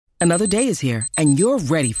Another day is here, and you're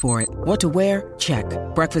ready for it. What to wear? Check.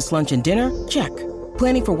 Breakfast, lunch, and dinner? Check.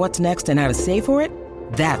 Planning for what's next and how to save for it?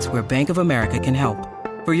 That's where Bank of America can help.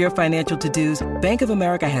 For your financial to-dos, Bank of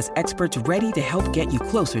America has experts ready to help get you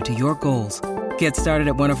closer to your goals. Get started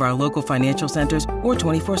at one of our local financial centers or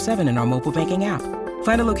 24/7 in our mobile banking app.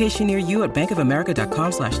 Find a location near you at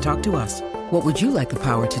bankofamerica.com/talktous. What would you like the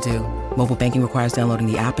power to do? Mobile banking requires downloading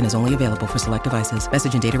the app and is only available for select devices.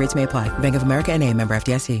 Message and data rates may apply. Bank of America N.A., member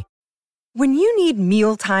FDIC. When you need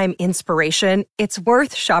mealtime inspiration, it's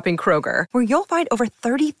worth shopping Kroger, where you'll find over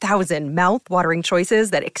 30,000 mouth-watering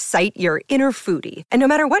choices that excite your inner foodie. And no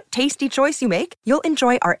matter what tasty choice you make, you'll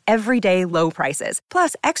enjoy our everyday low prices,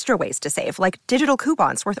 plus extra ways to save, like digital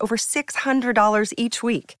coupons worth over $600 each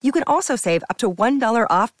week. You can also save up to $1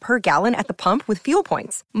 off per gallon at the pump with fuel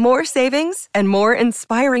points. More savings and more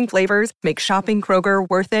inspiring flavors make shopping Kroger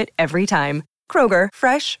worth it every time. Kroger,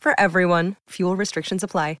 fresh for everyone. Fuel restrictions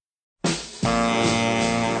apply.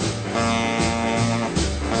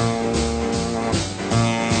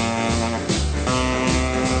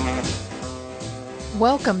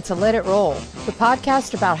 Welcome to Let It Roll, the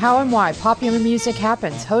podcast about how and why popular music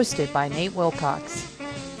happens, hosted by Nate Wilcox.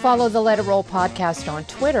 Follow the Let It Roll podcast on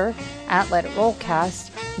Twitter at Let It Rollcast,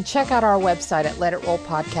 and check out our website at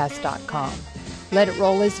letitrollpodcast.com. Let It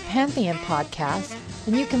Roll is a Pantheon podcast,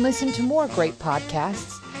 and you can listen to more great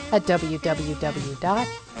podcasts at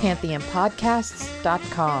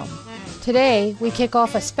www.pantheonpodcasts.com. Today, we kick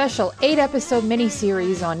off a special 8-episode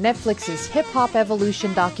miniseries on Netflix's Hip Hop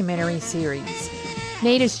Evolution documentary series.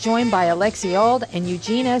 Nate is joined by Alexi Auld and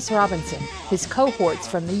Eugene S. Robinson, his cohorts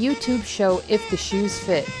from the YouTube show If the Shoes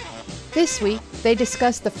Fit. This week, they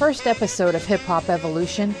discuss the first episode of Hip Hop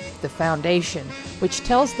Evolution, The Foundation, which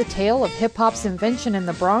tells the tale of hip-hop's invention in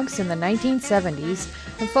the Bronx in the 1970s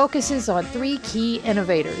and focuses on 3 key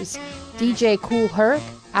innovators, DJ Kool Herc,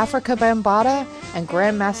 Afrika Bambaataa, and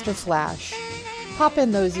Grandmaster Flash. Pop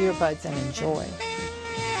in those earbuds and enjoy.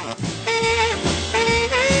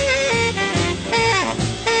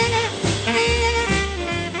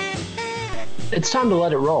 It's time to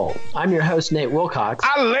let it roll. I'm your host, Nate Wilcox.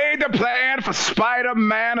 I laid the plan for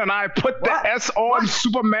Spider-Man and I put the S on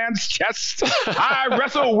Superman's chest. I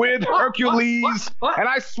wrestled with Hercules and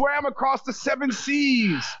I swam across the 7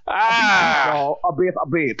 seas. A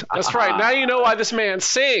bit. That's right. Now you know why this man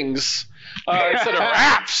sings instead of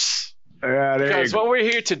raps. Yeah, because what we're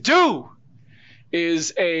here to do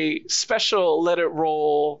is a special Let It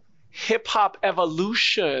Roll Hip Hop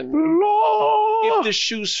Evolution, If the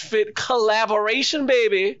Shoes Fit collaboration,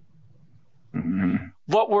 baby. Mm-hmm.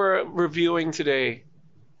 What we're reviewing today,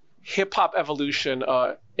 Hip Hop Evolution,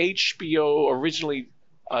 HBO originally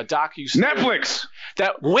docu-series Netflix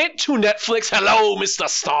that went to Netflix. Hello, Mr.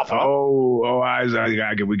 Stoffer.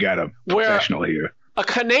 We got a professional here. A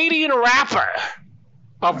Canadian rapper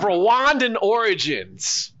of Rwandan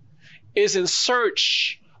origins is in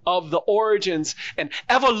search of the origins and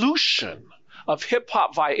evolution of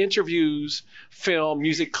hip-hop via interviews, film,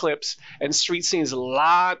 music clips, and street scenes.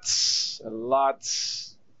 Lots and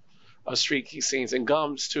lots of street scenes and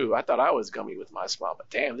gums, too. I thought I was gummy with my smile, but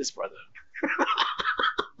damn, this brother.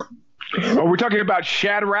 Are we talking about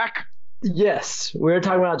Shadrach? Yes, we're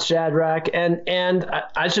talking about Shadrach. And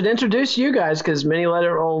I should introduce you guys, because many Let It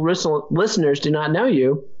Roll listeners do not know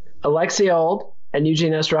you. Alexi Auld and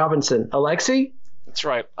Eugene S. Robinson. Alexi? That's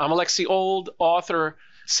right. I'm Alexi Auld, author,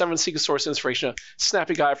 7 Secret Source Inspiration,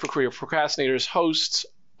 snappy guy for career procrastinators, host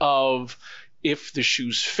of If the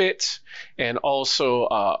Shoes Fit, and also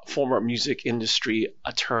former music industry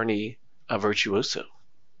attorney, a virtuoso.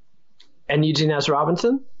 And Eugene S.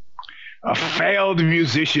 Robinson? A failed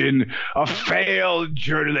musician, a failed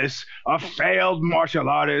journalist, a failed martial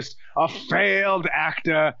artist, a failed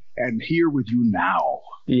actor, and here with you now.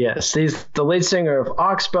 Yes, he's the lead singer of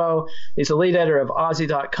Oxbow. He's the lead editor of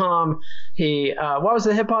Aussie.com. He, what was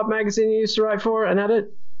the hip hop magazine he used to write for and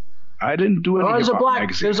edit? I didn't do any hip hop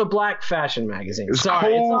magazine. There's a black fashion magazine. It's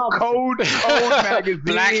Code magazine.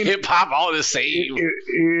 Black hip hop, all the same.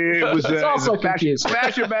 It was a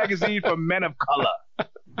fashion magazine for men of color.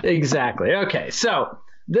 Exactly. Okay, so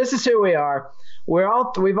this is who we are. We've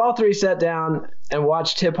all three sat down and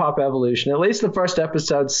watched Hip Hop Evolution. At least the first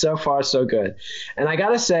episode. So far, so good. And I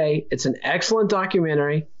gotta say, it's an excellent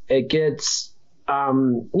documentary. It gets,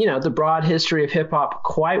 the broad history of hip hop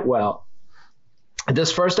quite well.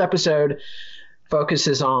 This first episode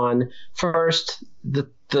focuses on first the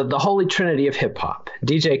holy trinity of hip hop.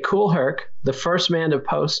 DJ Kool Herc, the first man to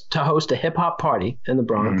host a hip hop party in the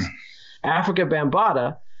Bronx. Afrika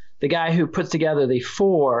Bambaataa, the guy who puts together the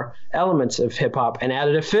 4 elements of hip hop and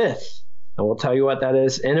added a 5th, and we'll tell you what that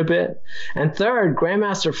is in a bit. And third,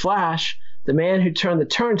 Grandmaster Flash, the man who turned the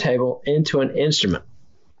turntable into an instrument.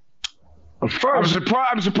 First,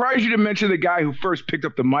 I'm surprised you didn't mention the guy who first picked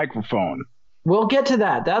up the microphone. We'll get to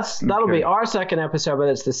that. That'll be our second episode, but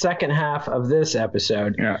it's the second half of this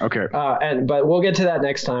episode. Yeah, okay. But we'll get to that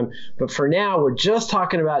next time. But for now, we're just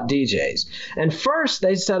talking about DJs. And first,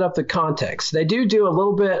 they set up the context. They do a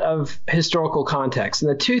little bit of historical context.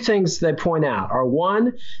 And the two things they point out are,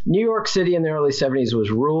 one, New York City in the early 70s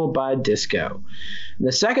was ruled by disco. And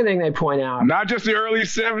the second thing they point out... Not just the early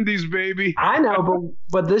 70s, baby. I know,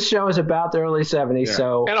 but this show is about the early 70s. Yeah.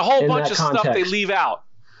 So and a whole bunch of stuff they leave out.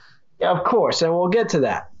 Of course, and we'll get to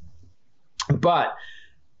that. But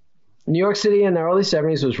New York City in the early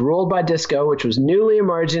 70s was ruled by disco, which was newly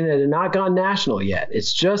emerging. It had not gone national yet.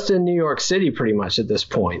 It's just in New York City pretty much at this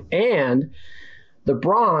point. And the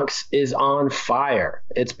Bronx is on fire.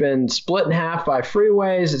 It's been split in half by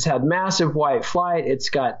freeways. It's had massive white flight. It's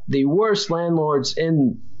got the worst landlords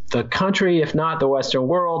in the country, if not the Western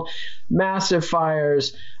world. Massive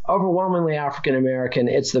fires, overwhelmingly African American.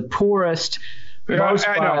 It's the poorest, most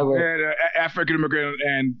violent. African immigrant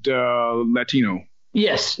and Latino.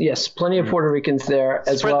 Yes, plenty of Puerto Ricans there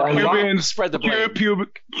as well. Cubans, spread the blame.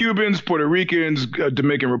 Cubans, Puerto Ricans,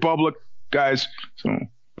 Dominican Republic guys. So.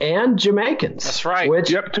 And Jamaicans. That's right.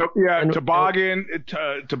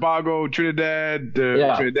 Tobago, Trinidad,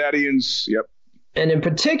 Trinidadians. Yep. And in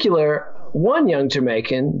particular, one young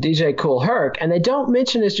Jamaican, DJ Kool Herc, and they don't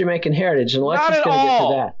mention his Jamaican heritage, and Alexis going to get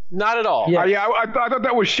to that. Not at all. Yeah, I thought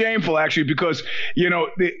that was shameful, actually, because,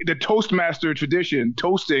 the Toastmaster tradition,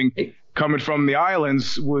 toasting, coming from the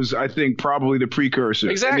islands was, I think, probably the precursor.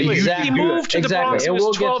 Exactly. He moved to the Bronx when he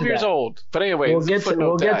was 12 years old. But anyway, we'll get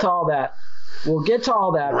to all that. We'll get to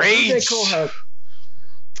all that. Rage.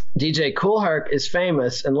 DJ Kool Herc is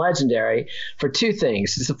famous and legendary for two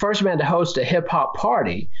things. He's the first man to host a hip-hop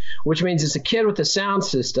party, which means it's a kid with a sound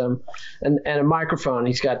system and a microphone.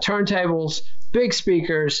 He's got turntables, big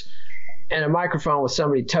speakers, and a microphone with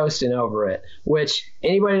somebody toasting over it, which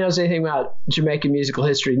anybody who knows anything about Jamaican musical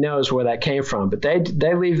history knows where that came from, but they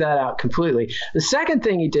leave that out completely. The second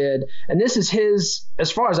thing he did, and this is his,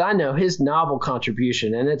 as far as I know, his novel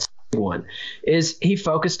contribution, and it's one, is he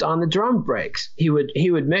focused on the drum breaks. He would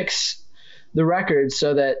mix the records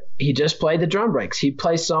so that he just played the drum breaks. He'd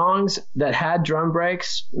play songs that had drum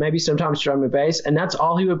breaks, maybe sometimes drum and bass, and that's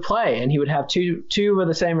all he would play. And he would have two of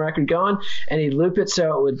the same record going, and he'd loop it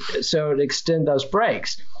so it would extend those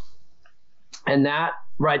breaks. And that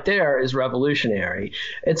right there is revolutionary.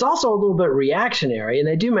 It's also a little bit reactionary, and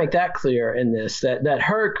they do make that clear in this, that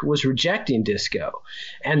Herc was rejecting disco.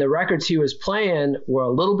 And the records he was playing were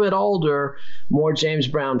a little bit older, more James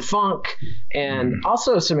Brown funk, and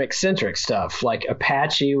also some eccentric stuff like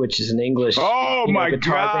Apache, which is an English guitar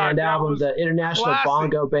band album, the International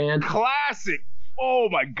Bongo Band. Classic. Oh,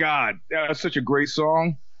 my God. That's such a great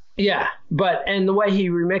song. Yeah, and the way he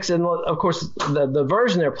remixed it, and of course, the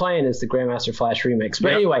version they're playing is the Grandmaster Flash remix.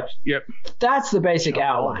 But anyway, that's the basic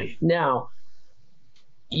outline. Now,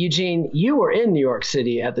 Eugene, you were in New York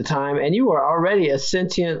City at the time, and you were already a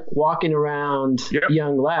sentient, walking around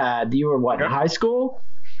young lad. You were, in high school?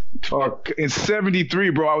 In 73,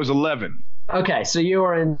 bro, I was 11. Okay, so you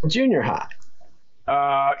were in junior high.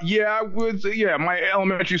 I was. My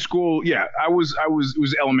elementary school. Yeah, it was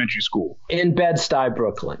elementary school in Bed-Stuy,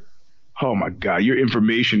 Brooklyn. Oh my God, your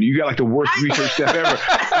information! You got like the worst research stuff ever.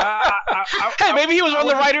 Maybe he was one of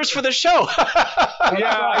the writers for the show.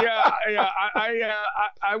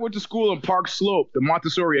 I went to school in Park Slope, the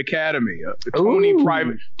Montessori Academy,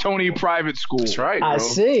 Tony private school. That's right. Bro. I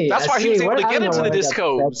see. That's why he was able to get into the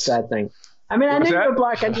disco. That's that thing. I mean, I knew you were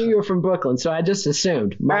black. I knew you were from Brooklyn, so I just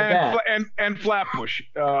assumed. My bad. And Flatbush.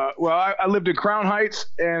 I lived in Crown Heights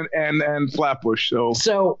and Flatbush.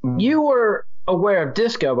 So you were aware of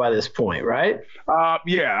disco by this point, right?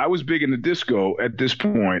 I was big into disco at this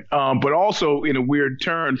point. But also in a weird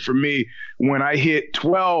turn for me, when I hit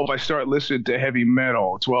 12, I started listening to heavy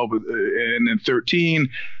metal. 12 and then 13,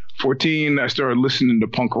 14, I started listening to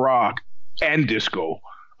punk rock and disco.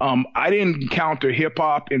 I didn't encounter hip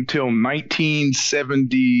hop until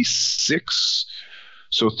 1976.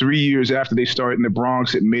 So 3 years after they started in the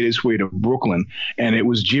Bronx, it made its way to Brooklyn. And it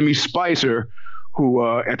was Jimmy Spicer, who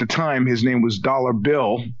at the time, his name was Dollar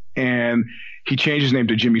Bill. And he changed his name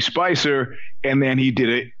to Jimmy Spicer. And then he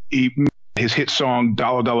did his hit song,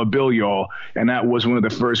 Dollar Dollar Bill, Y'all. And that was one of the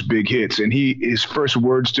first big hits. And his first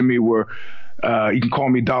words to me were, you can call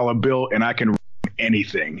me Dollar Bill and I can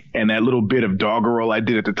anything. And that little bit of doggerel I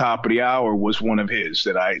did at the top of the hour was one of his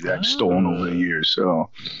that I've stolen over the years.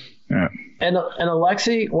 So, yeah. And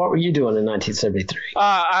Alexi, what were you doing in 1973?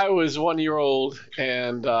 I was 1 year old,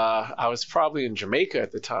 and I was probably in Jamaica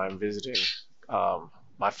at the time visiting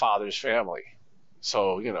my father's family.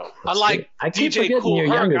 So, unlike DJ Kool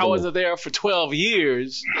Herc, I wasn't there for 12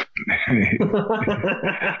 years.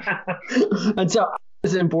 And so I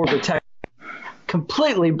was in Border, Texas,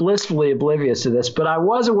 completely blissfully oblivious to this, but I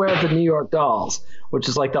was aware of the New York Dolls, which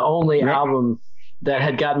is like the only album that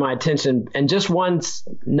had gotten my attention, and just one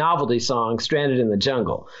novelty song, Stranded in the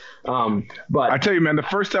Jungle. But I tell you, man, the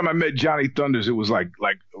first time I met Johnny Thunders, it was like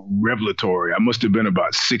revelatory. I must have been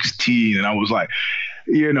about 16, and I was like,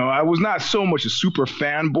 I was not so much a super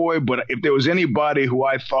fanboy, but if there was anybody who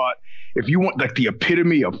I thought, if you want like the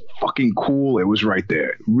epitome of fucking cool, it was right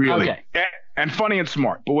there. Really. Okay. And funny and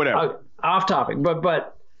smart, but whatever. Off topic, but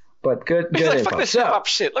good. He's like, info. fuck this hip-hop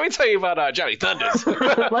shit. Let me tell you about Johnny Thunders.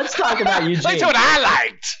 Let's talk about Eugene. Let's do what I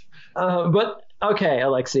liked. But okay,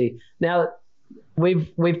 Alexi. Now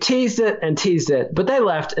we've teased it, but they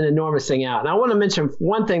left an enormous thing out. And I want to mention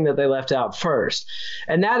one thing that they left out first,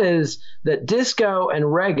 and that is that disco and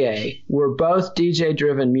reggae were both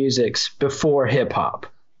DJ-driven musics before hip-hop.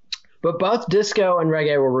 But both disco and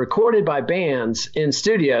reggae were recorded by bands in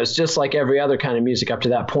studios, just like every other kind of music up to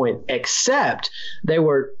that point, except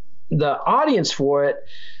the audience for it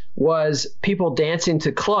was people dancing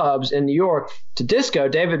to clubs in New York to disco.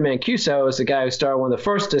 David Mancuso is the guy who started one of the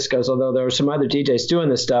first discos, although there were some other DJs doing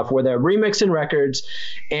this stuff where they're remixing records,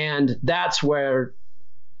 and that's where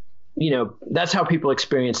that's how people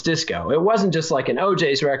experience disco. It wasn't just like an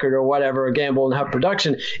OJ's record or whatever, a Gamble and Huff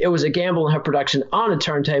production. It was a Gamble and Huff production on a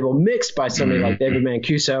turntable mixed by somebody like David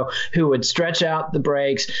Mancuso, who would stretch out the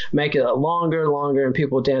breaks, make it longer, and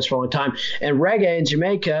people would dance for a long time. And reggae in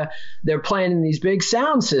Jamaica, they're playing in these big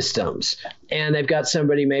sound systems, and they've got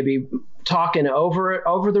somebody maybe talking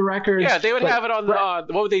over the records. Yeah, they would have it on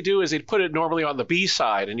the what would they do is they'd put it normally on the B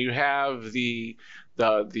side, and you have the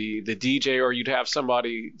DJ, or you'd have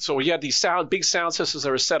somebody. So you had these big sound systems that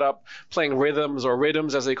were set up playing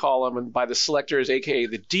rhythms as they call them, and by the selectors, aka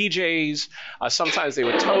the DJs. Sometimes they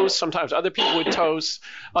would toast, sometimes other people would toast.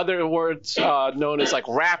 Other words known as like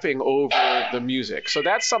rapping over the music. So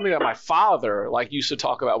that's something that my father used to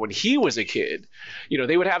talk about when he was a kid.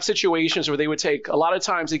 They would have situations where they would take, a lot of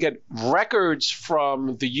times they get records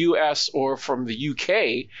from the US or from the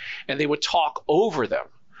UK, and they would talk over them.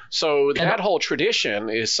 So that whole tradition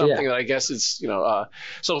is something that I guess is,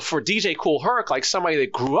 so for DJ Kool Herc, like somebody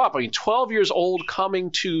that grew up, 12 years old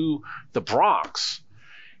coming to the Bronx,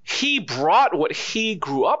 he brought what he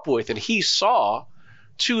grew up with and he saw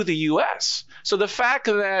to the U.S. So the fact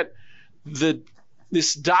that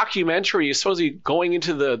this documentary is supposedly going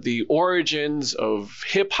into the origins of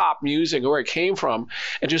hip hop music, where it came from,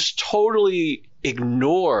 and just totally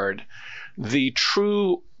ignored the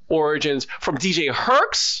true origins from DJ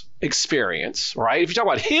Herc's experience, right? If you talk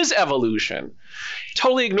about his evolution,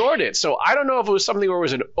 totally ignored it. So I don't know if it was something where it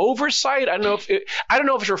was an oversight. I don't know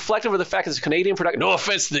if it's reflective of the fact that it's a Canadian production. No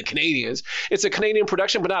offense to the Canadians. It's a Canadian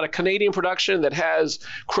production, but not a Canadian production that has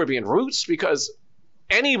Caribbean roots, because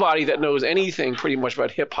anybody that knows anything pretty much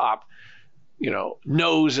about hip hop,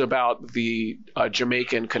 knows about the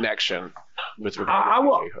Jamaican connection. I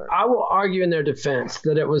will argue in their defense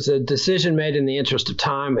that it was a decision made in the interest of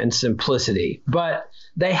time and simplicity, but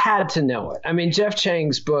they had to know it. Jeff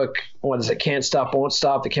Chang's book, what is it, Can't Stop, Won't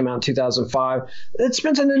Stop, that came out in 2005, it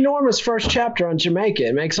spends an enormous first chapter on Jamaica.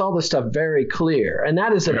 It makes all this stuff very clear, and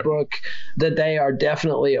that is a book that they are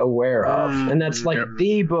definitely aware of, and that's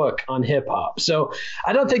the book on hip-hop. So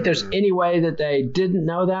I don't think there's any way that they didn't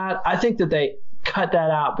know that. I think that they cut that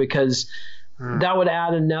out because that would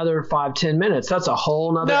add another 5-10 minutes. That's a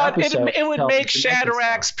whole nother episode. It would make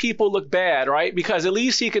Shadrack's people look bad, right? Because at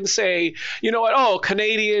least he can say, you know what,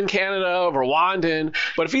 Canadian, Canada, Rwandan.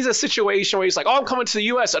 But if he's in a situation where he's like, I'm coming to the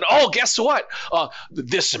U.S. and guess what?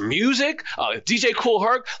 This music, DJ Kool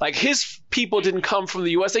Herc, his people didn't come from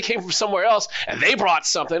the U.S. They came from somewhere else, and they brought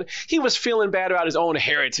something. He was feeling bad about his own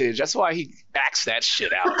heritage. That's why he axed that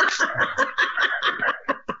shit out.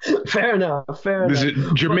 Fair enough. This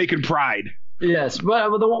is Jamaican pride. Yes,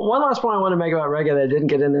 but the one last point I want to make about reggae that I didn't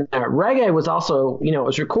get in there. Reggae was also, it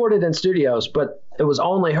was recorded in studios, but it was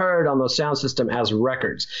only heard on those sound system as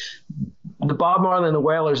records. The Bob Marley and the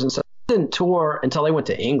Wailers and stuff didn't tour until they went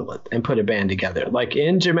to England and put a band together. Like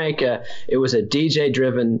in Jamaica, it was a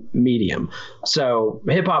DJ-driven medium. So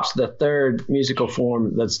hip-hop's the third musical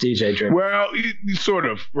form that's DJ-driven. Well, sort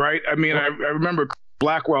of, right? I remember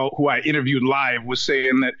Blackwell, who I interviewed live, was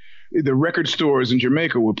saying that the record stores in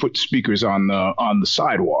Jamaica would put speakers on the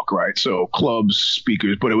sidewalk, right? So clubs,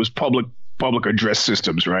 speakers, but it was public public address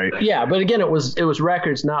systems, right? Yeah, but again, it was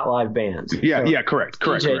records, not live bands. Yeah, so correct.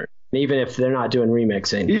 Even if they're not doing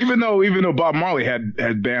remixing. Even though Bob Marley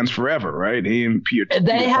had bands forever, right? He and Peter.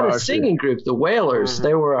 They had a singing group, the Wailers.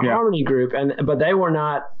 They were a harmony group, but they were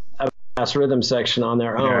not a bass rhythm section on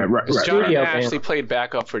their own. Yeah, right. Johnny Nash, they played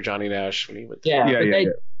backup for Johnny Nash when he would. They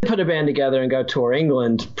put a band together and go tour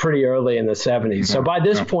England pretty early in the 70s. So by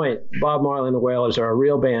this point, Bob Marley and the Wailers are a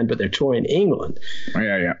real band, but they're touring England.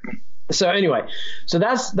 Yeah. So anyway,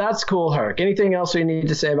 that's Kool Herc. Anything else we need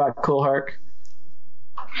to say about Kool Herc?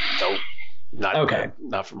 Nope.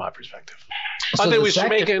 Not from my perspective. So I think we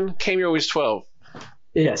Jamaican, came here when he was 12.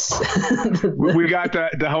 Yes. We got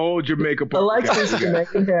the whole Jamaica part. Alexis'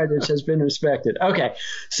 Jamaican heritage has been respected. Okay.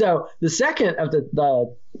 So the second of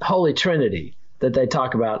the Holy Trinity that they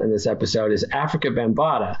talk about in this episode is Africa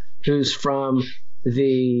Bambaataa, who's from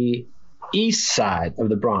the east side of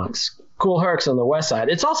the Bronx. Kool Herc's on the west side.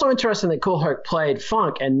 It's also interesting that Kool Herc played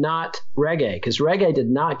funk and not reggae, because reggae did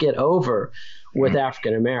not get over with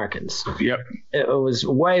African Americans. Yep. It was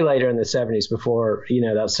way later in the 70s before,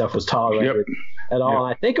 that stuff was tolerated at all.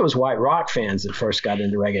 And I think it was white rock fans that first got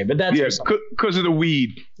into reggae, but that's because of the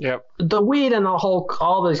weed. Yep. The weed and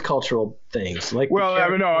all these cultural things.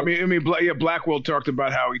 Blackwell talked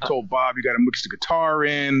about how he told Bob, you got to mix the guitar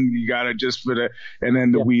in, you got to just and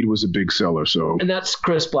then the weed was a big seller. So. And that's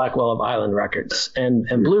Chris Blackwell of Island Records and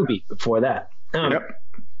Blue Beat before that.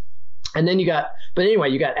 And then you got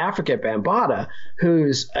Africa Bambaataa,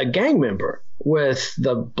 who's a gang member with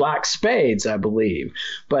the Black Spades, I believe.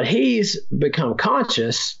 But he's become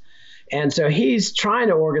conscious, and so he's trying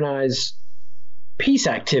to organize peace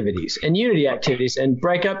activities and unity activities and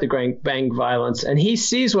break up the gang violence. And he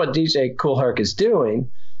sees what DJ Kool Herc is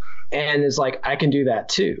doing and is like, I can do that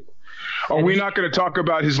too. Are we not going to talk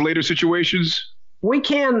about his later situations? We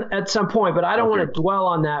can at some point, but I don't want to dwell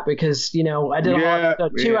on that because, I did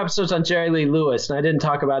two episodes on Jerry Lee Lewis, and I didn't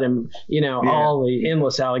talk about him, all the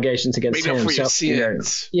endless allegations against him.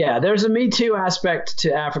 There's a Me Too aspect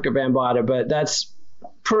to Africa Bambaataa, but that's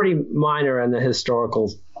pretty minor in the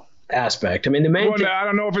historical aspect. I mean, the main thing, I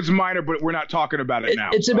don't know if it's minor, but we're not talking about it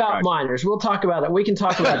now. It's about minors. We'll talk about it. We can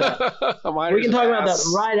talk about that. We can talk about that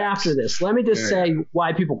right after this. Let me just say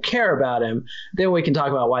why people care about him. Then we can talk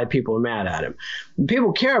about why people are mad at him.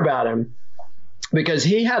 People care about him because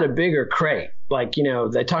he had a bigger crate. Like,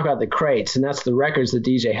 they talk about the crates, and that's the records that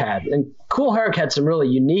DJ had. And Kool Herc had some really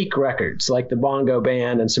unique records, like the Bongo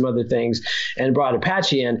Band and some other things, and brought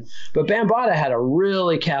Apache in. But Bambaataa had a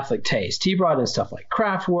really Catholic taste. He brought in stuff like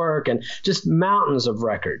Kraftwerk and just mountains of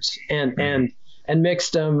records and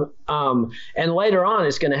mixed them. And later on,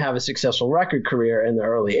 is going to have a successful record career in the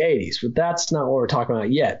early 80s. But that's not what we're talking about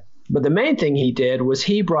yet. But the main thing he did was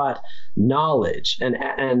he brought knowledge and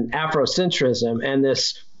Afrocentrism and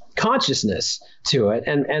this consciousness to it,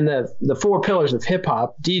 and the four pillars of hip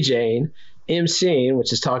hop: DJing, MCing,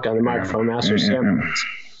 which is talk on the microphone, master of ceremonies,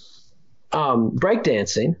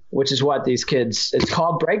 breakdancing, which is what these kids, it's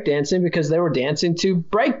called breakdancing because they were dancing to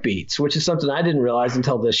break beats, which is something I didn't realize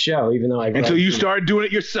until this show, even though until you started doing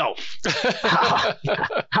it yourself.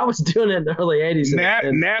 I was doing it in the early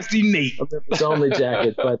 80s. Nasty Nate. His only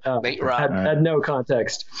jacket, but Nate had no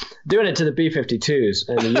context. Doing it to the B-52s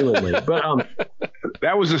and the Human League. But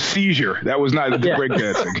that was a seizure. That was not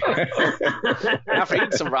breakdancing. After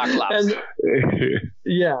eating some rock lops.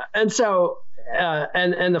 And so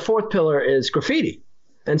and the fourth pillar is graffiti,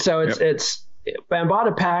 and so it's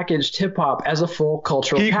Bambaataa packaged hip hop as a full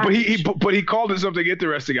cultural package. But he called it something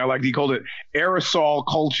interesting. He called it aerosol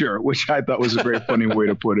culture, which I thought was a very funny way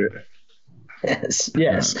to put it.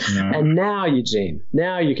 Yes. And now, Eugene,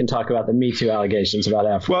 you can talk about the Me Too allegations about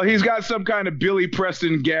Africa. Well, he's got some kind of Billy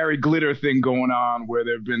Preston, Gary Glitter thing going on where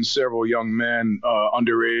there have been several young men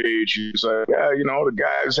underage. He's like, the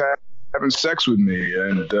guys having sex with me,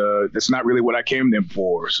 and that's not really what I came there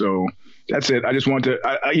for. So that's it. I just want to,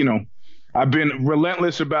 I've been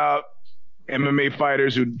relentless about MMA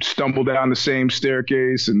fighters who stumble down the same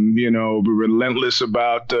staircase, and relentless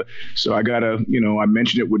about. So I gotta, I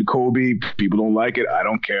mentioned it with Kobe. People don't like it. I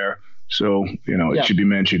don't care. So it should be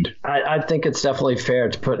mentioned. I think it's definitely fair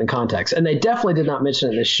to put in context, and they definitely did not mention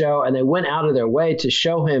it in the show. And they went out of their way to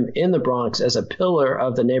show him in the Bronx as a pillar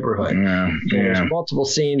of the neighborhood. There's multiple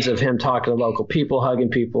scenes of him talking to local people, hugging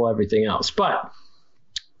people, everything else. But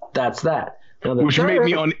that's that. Now, which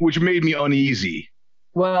made me uneasy.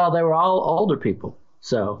 Well, they were all older people,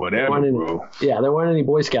 so whatever, bro. Yeah, there weren't any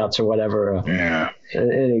Boy Scouts or whatever.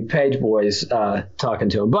 Any page boys talking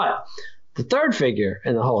to him. But the third figure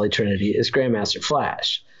in the Holy Trinity is Grandmaster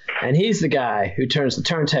Flash, and he's the guy who turns the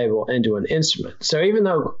turntable into an instrument. So even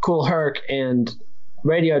though Kool Herc and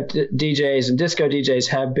radio DJs and disco DJs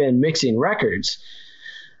have been mixing records,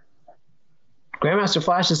 Grandmaster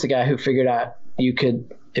Flash is the guy who figured out you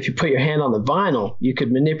could, if you put your hand on the vinyl, you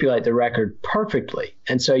could manipulate the record perfectly.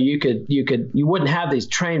 And so you wouldn't have these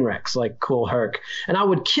train wrecks like Kool Herc. And I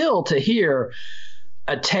would kill to hear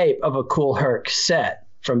a tape of a Kool Herc set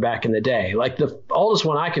from back in the day. Like the oldest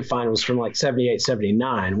one I could find was from like 78,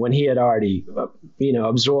 79, when he had already,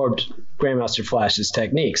 absorbed Grandmaster Flash's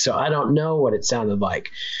technique. So I don't know what it sounded like,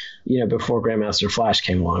 before Grandmaster Flash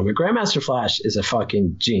came along. But Grandmaster Flash is a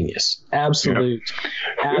fucking genius. Absolute.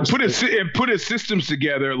 Put his systems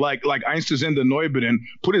together like Einstürzende Neubauten,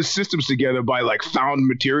 put his systems together by like found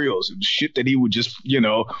materials and shit that he would just,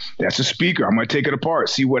 that's a speaker. I'm going to take it apart,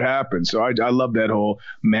 see what happens. So I love that whole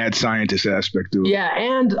mad scientist aspect to it. Yeah,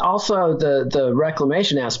 and also the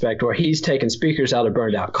reclamation aspect where he's taking speakers out of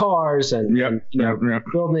burned out cars and,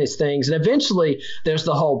 building these things. And eventually there's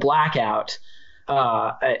the whole blackout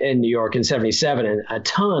in New York in 77, and a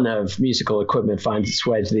ton of musical equipment finds its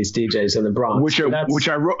way to these DJs in the Bronx. Which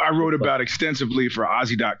I wrote about extensively for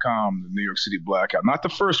Ozzy.com, the New York City blackout. Not the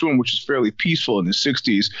first one, which is fairly peaceful in the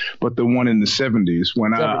 60s, but the one in the 70s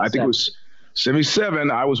when I think it was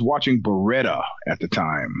 77. I was watching Beretta at the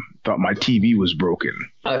time. Thought my TV was broken.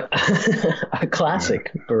 A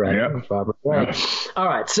classic Beretta. Yep. Robert. Yep. All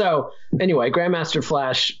right. So anyway, Grandmaster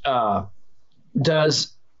Flash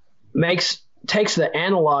takes the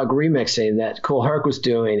analog remixing that Kool Herc was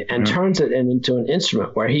doing and turns it into an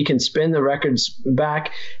instrument where he can spin the records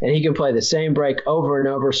back and he can play the same break over and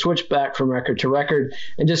over, switch back from record to record,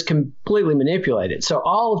 and just completely manipulate it. So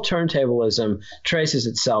all of turntablism traces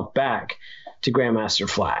itself back to Grandmaster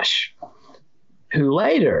Flash, who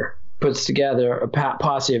later puts together a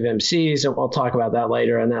posse of MCs, and we'll talk about that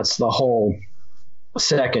later, and that's the whole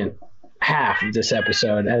second half of this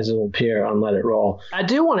episode as it will appear on Let It Roll. I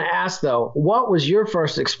do want to ask, though, what was your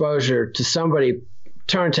first exposure to somebody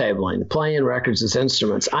turntabling, playing records as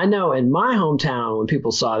instruments? I know in my hometown when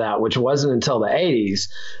people saw that, which wasn't until the 80s,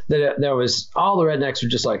 that there was all the rednecks were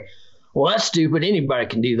just like, well, that's stupid. Anybody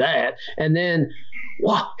can do that. And then,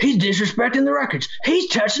 well, he's disrespecting the records. He's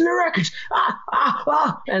touching the records.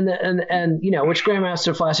 And which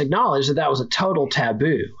Grandmaster Flash acknowledged that was a total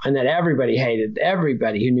taboo and that everybody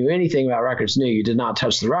who knew anything about records knew you did not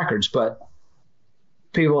touch the records. But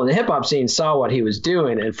people in the hip hop scene saw what he was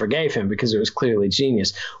doing and forgave him because it was clearly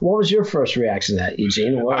genius. What was your first reaction to that,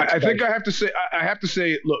 Eugene? I think I have to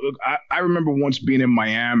say, look, I remember once being in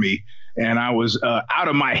Miami and I was out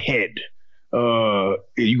of my head.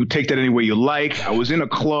 You could take that any way you like. I was in a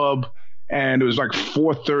club and it was like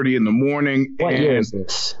 4:30 in the morning. What year is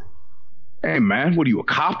this? Hey man, what are you, a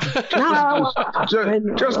cop? No,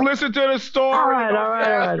 just listen to the story. All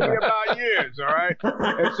right. About years, all right.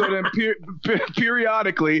 And so then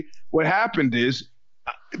periodically, what happened is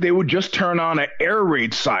they would just turn on an air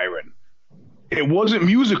raid siren. It wasn't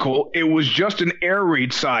musical. It was just an air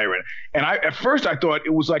raid siren. And at first I thought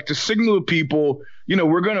it was like to signal to people,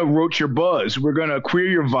 we're going to roach your buzz. We're going to queer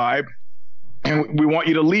your vibe. And we want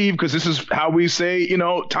you to leave because this is how we say,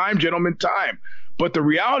 time, gentlemen, time. But the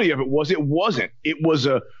reality of it wasn't. It was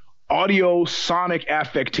a audio sonic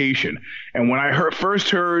affectation. And when I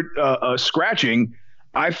first heard scratching,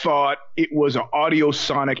 I thought it was an audio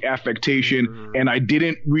sonic affectation, and I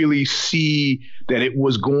didn't really see that it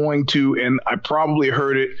was going to, and I probably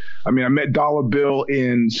heard it. I mean, I met Dollar Bill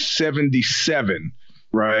in 77,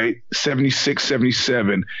 right? 76,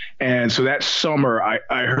 77. And so that summer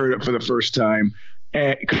I heard it for the first time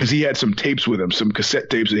because he had some tapes with him, some cassette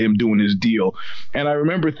tapes of him doing his deal. And I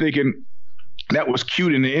remember thinking, that was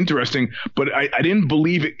cute and interesting, but I didn't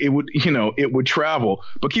believe it would travel.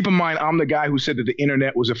 But keep in mind, I'm the guy who said that the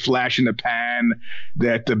internet was a flash in the pan,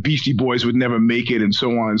 that the Beastie Boys would never make it, and so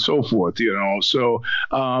on and so forth. So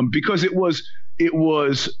because it was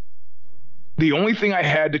the only thing I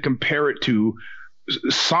had to compare it to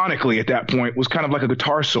sonically at that point was kind of like a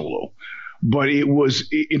guitar solo, but it was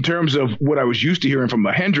in terms of what I was used to hearing from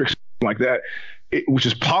a Hendrix like that. Which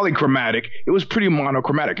is polychromatic, it was pretty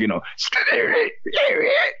monochromatic, And I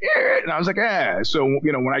was like, So,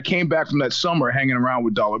 when I came back from that summer hanging around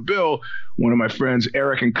with Dollar Bill, one of my friends,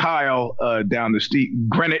 Eric and Kyle, down the street,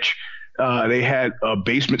 Greenwich, they had a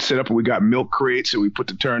basement set up and we got milk crates and we put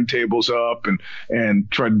the turntables up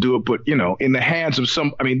and tried to do it. But, in the hands of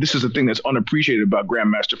this is the thing that's unappreciated about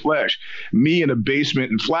Grandmaster Flash. Me in a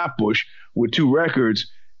basement in Flatbush with 2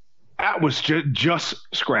 records, that was just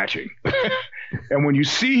scratching. And when you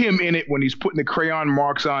see him in it, when he's putting the crayon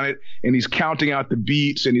marks on it and he's counting out the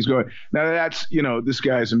beats and he's going, now that's, this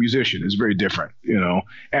guy is a musician. It's very different, And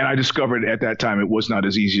I discovered at that time it was not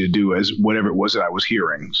as easy to do as whatever it was that I was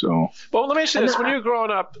hearing. So. Well, let me ask you this. When you were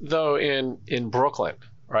growing up, though, in Brooklyn,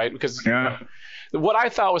 right? Because what I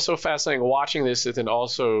thought was so fascinating watching this and then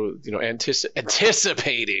also,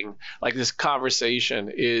 anticipating like this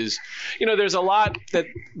conversation is, there's a lot that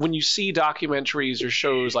when you see documentaries or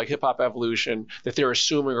shows like Hip Hop Evolution that they're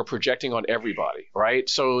assuming or projecting on everybody, right?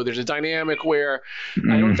 So there's a dynamic where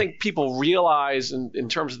I don't think people realize in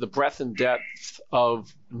terms of the breadth and depth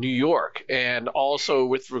of New York, and also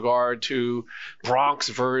with regard to Bronx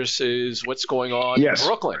versus what's going on in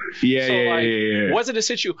Brooklyn. Was it a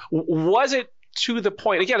situation? Was it to the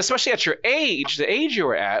point again, especially at your age, the age you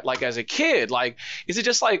were at, like as a kid, like is it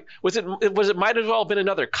just like was it might as well have been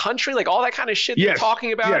another country, like all that kind of shit they're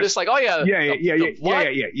talking about? It's like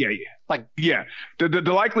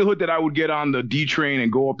the likelihood that I would get on the D train and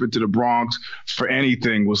go up into the Bronx for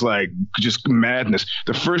anything was like just madness.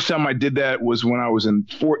 The first time I did that was when I was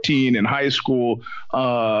 14 in high school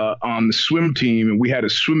on the swim team, and we had a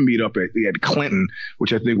swim meet up at Clinton,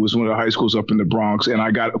 which I think was one of the high schools up in the Bronx, and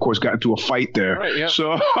I got into a fight there. Right, yeah.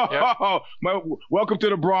 So welcome to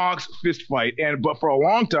the Bronx, fist fight. But for a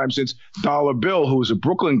long time, since Dollar Bill, who was a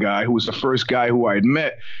Brooklyn guy, who was the first guy who I had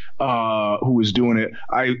met who was doing it,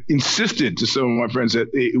 I insisted to some of my friends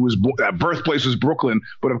that that birthplace was Brooklyn,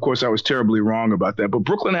 but of course I was terribly wrong about that. But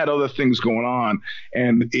Brooklyn had other things going on,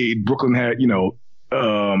 and Brooklyn had,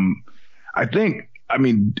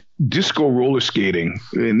 disco roller skating,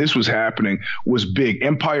 and this was happening, was big.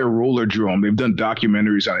 Empire Rollerdrome. They've done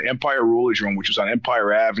documentaries on Empire Rollerdrome, which was on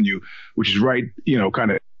Empire Avenue, which is right,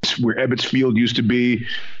 kind of where Ebbets Field used to be,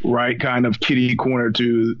 right, kind of kitty corner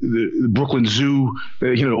to the Brooklyn Zoo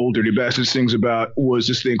that, Old Dirty Bastard sings about, was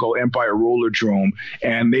this thing called Empire Rollerdrome.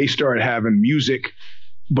 And they started having music,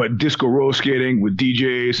 but disco roller skating with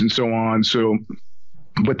DJs and so on. So,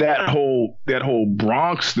 but that whole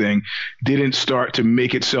Bronx thing didn't start to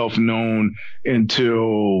make itself known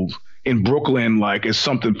until in Brooklyn, like as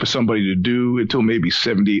something for somebody to do until maybe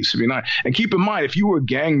 78, 79. And keep in mind, if you were a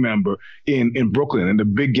gang member in Brooklyn, and the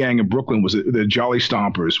big gang in Brooklyn was the Jolly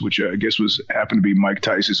Stompers, which I guess happened to be Mike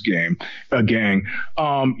Tice's gang,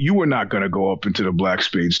 you were not going to go up into the Black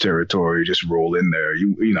Spades territory, just roll in there.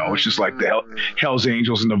 It's just like the Hells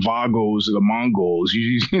Angels and the Vagos and the Mongols.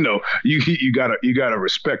 You gotta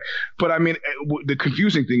respect. But the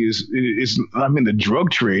confusing thing is the drug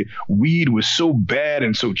trade. Weed was so bad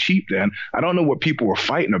and so cheap then. I don't know what people were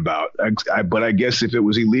fighting about, but I guess if it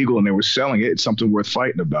was illegal and they were selling it, it's something worth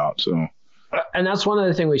fighting about. So, and that's one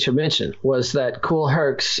other thing we should mention was that Kool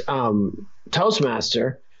Herc's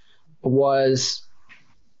Toastmaster was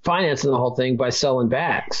financing the whole thing by selling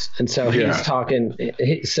bags, and so he's talking.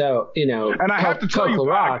 And I have to tell you,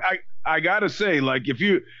 I gotta say, like if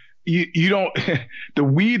you don't, the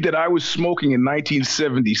weed that I was smoking in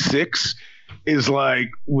 1976.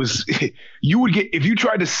 You would get, if you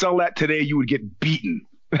tried to sell that today, you would get beaten.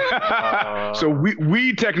 So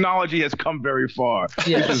weed technology has come very far.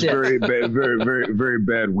 This is very bad, very, very, very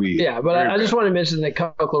bad weed. Yeah, but I just want to mention that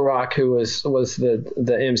Coke La Rock, who was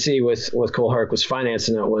the MC with Kool Herc, was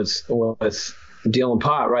financing it with dealing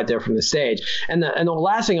pot right there from the stage. And the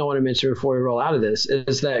last thing I want to mention before we roll out of this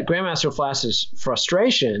is that Grandmaster Flash's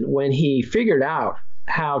frustration when he figured out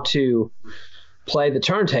how to play the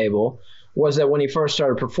turntable was that when he first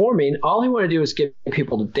started performing, all he wanted to do was get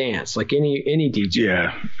people to dance, like any DJ.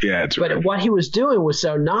 Yeah, that's right. But what he was doing was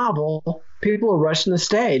so novel, people were rushing the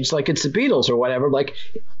stage like it's the Beatles or whatever,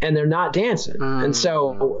 and they're not dancing. And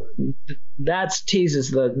so that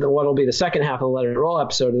teases what'll be the second half of the Let It Roll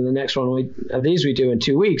episode, and the next one we do in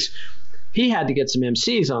 2 weeks. He had to get some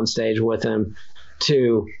MCs on stage with him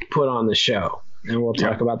to put on the show, and we'll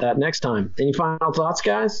talk about that next time. Any final thoughts,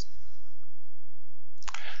 guys?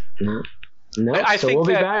 No, I think we'll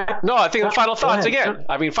be back. No, I think the final thoughts again.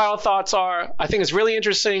 Final thoughts are, I think it's really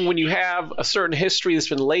interesting when you have a certain history that's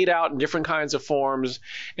been laid out in different kinds of forms,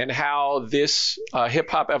 and how this hip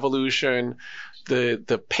hop evolution,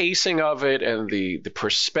 the pacing of it and the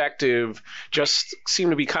perspective just seem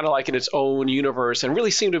to be kind of like in its own universe and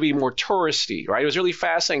really seem to be more touristy, right? It was really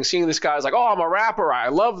fascinating seeing this guy's like, oh, I'm a rapper, I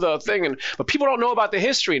love the thing, but people don't know about the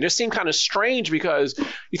history. And it just seemed kind of strange because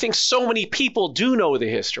you think so many people do know the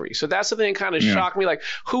history. So that's the thing that kind of shocked me, like,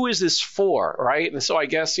 who is this for, right? And so I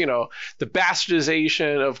guess, the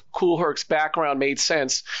bastardization of Kool Herc's background made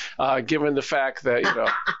sense, given the fact that,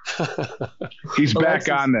 he's back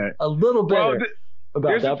on that. A little better. Well,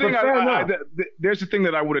 about that. But fair enough. There's the thing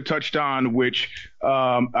that I would have touched on, which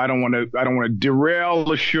I don't want to derail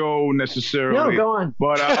the show necessarily. No, go on.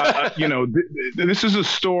 But this is a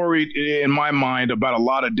story in my mind about a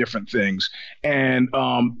lot of different things, and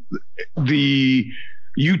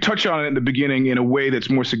you touch on it in the beginning in a way that's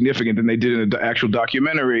more significant than they did in the actual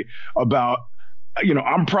documentary about.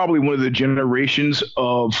 I'm probably one of the generations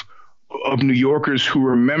of New Yorkers who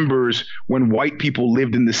remembers when white people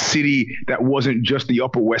lived in the city that wasn't just the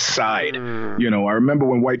Upper West Side. I remember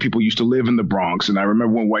when white people used to live in the Bronx, and I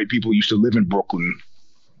remember when white people used to live in Brooklyn.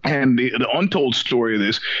 And the untold story of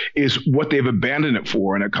this is what they've abandoned it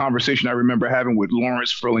for. And a conversation I remember having with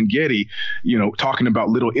Lawrence Ferlinghetti, talking about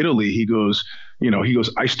Little Italy, he goes,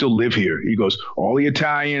 I still live here. He goes, all the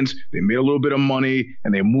Italians, they made a little bit of money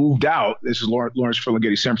and they moved out. This is Lawrence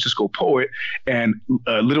Ferlinghetti, San Francisco poet. And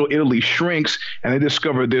Little Italy shrinks and they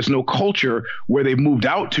discover there's no culture where they moved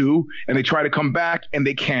out to, and they try to come back and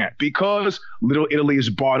they can't because Little Italy is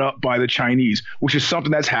bought up by the Chinese, which is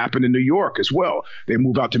something that's happened in New York as well. They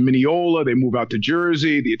move out to Mineola, they move out to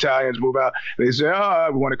Jersey, the Italians move out. They say,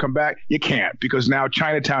 we want to come back. You can't, because now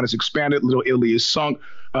Chinatown has expanded, Little Italy is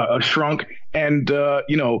shrunk, and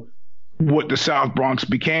what the South Bronx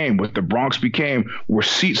became, what the Bronx became, were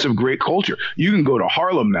seats of great culture. You can go to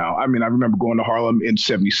Harlem now. I mean, I remember going to Harlem in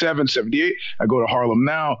 77, 78. I go to Harlem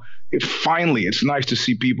now. It's nice to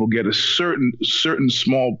see people get a certain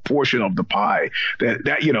small portion of the pie.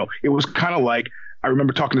 That it was kind of like, I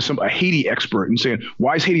remember talking to a Haiti expert and saying,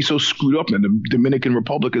 why is Haiti so screwed up and the Dominican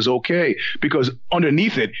Republic is okay? Because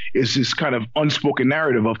underneath it is this kind of unspoken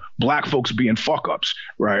narrative of black folks being fuck-ups,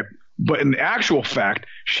 right? But in actual fact,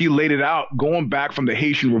 she laid it out going back from the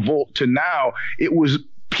Haitian revolt to now. It was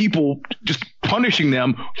people just punishing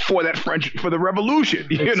them for the revolution,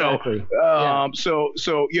 Exactly. So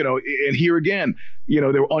and here again, there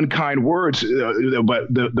were unkind words,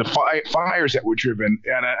 but the fires that were driven,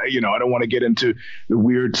 and I don't want to get into the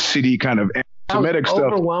weird city kind of anti-Semitic stuff.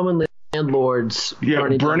 Overwhelmingly landlords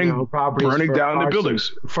burning down the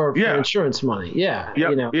buildings for insurance money.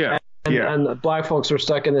 And the black folks were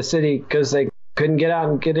stuck in the city because they couldn't get out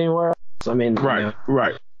and get anywhere else. I mean, right.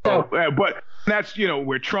 So, but that's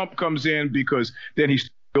where Trump comes in, because then he's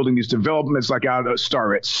building these developments like out of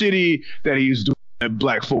Starrett City that he's doing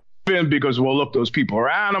black folk in, because look, those people are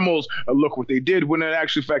animals. Look what they did, when in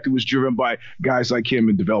actual fact it was driven by guys like him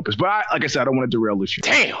and developers. But like I said, I don't want to derail this.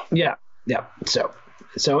 Damn. Yeah.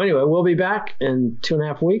 So anyway, we'll be back in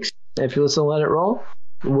 2.5 weeks. If you listen to Let It Roll,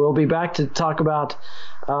 we'll be back to talk about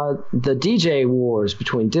the DJ wars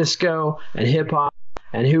between disco and hip hop,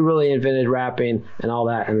 and who really invented rapping and all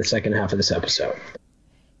that in the second half of this episode.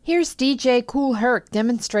 Here's DJ Kool Herc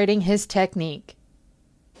demonstrating his technique.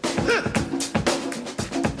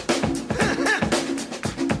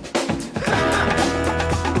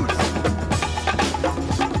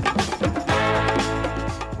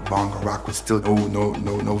 Bongo rock was still no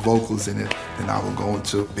vocals in it, then I would go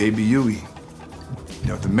into Baby Huey,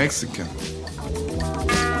 the Mexican.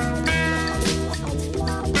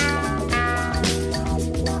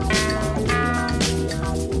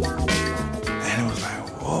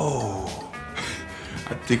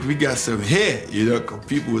 I think we got some hit, because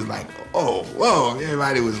people was like, oh, whoa.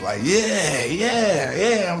 Everybody was like,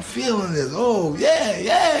 yeah, I'm feeling this. Oh, yeah,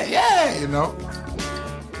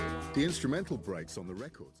 The instrumental breaks on the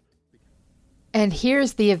records. And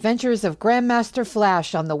here's the adventures of Grandmaster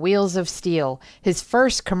Flash on the Wheels of Steel, his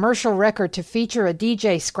first commercial record to feature a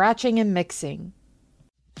DJ scratching and mixing.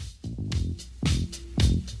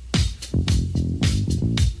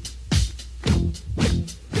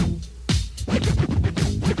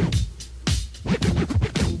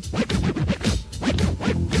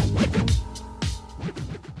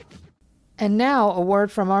 And now, a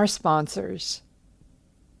word from our sponsors.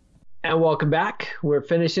 And welcome back. We're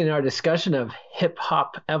finishing our discussion of Hip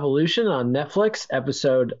Hop Evolution on Netflix,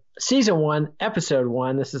 Season 1, Episode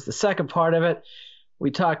 1. This is the second part of it. We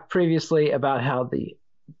talked previously about how the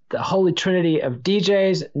holy trinity of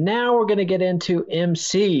DJs. Now we're going to get into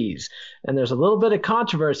MCs. And there's a little bit of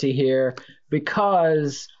controversy here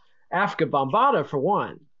because Afrika Bambaataa, for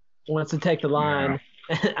one, wants to take the line.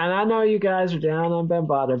 Yeah. And I know you guys are down on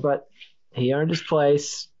Bambaataa, but he earned his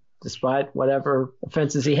place despite whatever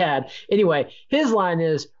offenses he had. Anyway, his line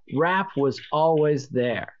is, rap was always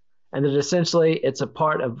there. And that essentially it's a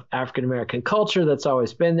part of African-American culture that's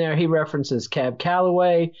always been there. He references Cab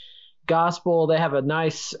Calloway, gospel. They have a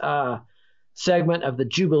nice segment of the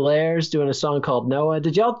Jubilaires doing a song called Noah.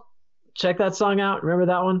 Did y'all check that song out? Remember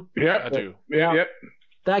that one? Yeah, I do. Yeah. Yep.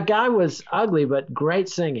 That guy was ugly, but great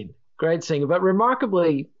singing, but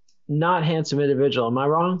remarkably not handsome individual. Am I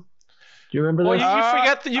wrong? Do you remember Well,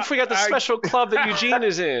 this? you forget the special club that Eugene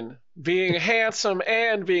is in, being handsome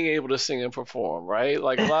and being able to sing and perform, right?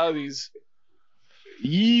 Like a lot of these.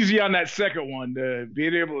 Easy on that second one,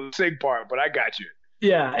 being able to sing part, but I got you.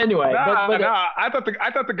 Yeah. Anyway, I thought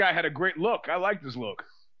the guy had a great look. I liked his look.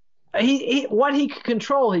 He what he could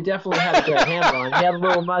control, he definitely had a great handle on. He had a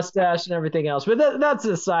little mustache and everything else. But that's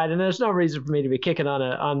aside, and there's no reason for me to be kicking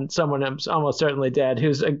on someone who's almost certainly dead,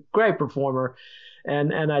 who's a great performer,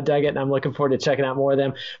 and I dug it, and I'm looking forward to checking out more of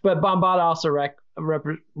them. But Bambaataa also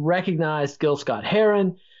recognized Gil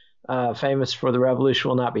Scott-Heron, famous for The Revolution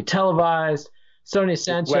Will Not Be Televised, Sonia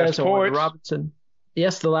Sanchez or Wanda Robinson.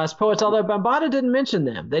 Yes, The Last Poets, although Bambaataa didn't mention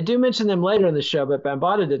them. They do mention them later in the show, but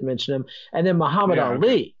Bambaataa didn't mention them. And then Muhammad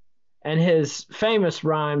Ali and his famous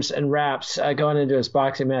rhymes and raps going into his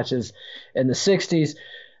boxing matches in the 60s.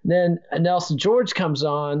 Then Nelson George comes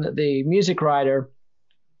on, the music writer,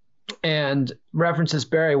 and references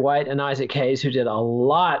Barry White and Isaac Hayes, who did a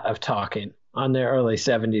lot of talking on their early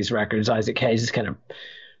 70s records. Isaac Hayes is kind of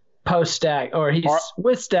post-Stax, or he's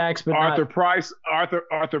with Stax, but Arthur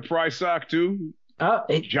Prysock too.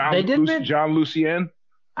 John Lucien.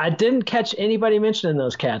 I didn't catch anybody mentioning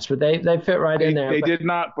those cats, but they fit right in there. They did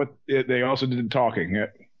not, but they also did talking.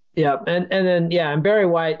 Yeah, and Barry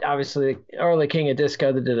White, obviously early king of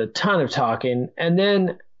disco, that did a ton of talking. And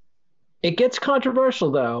then it gets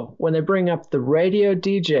controversial though when they bring up the radio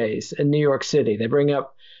DJs in New York City. They bring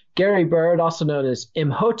up Gary Bird, also known as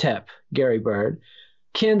Imhotep Gary Bird,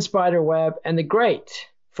 Ken Spiderwebb, and the great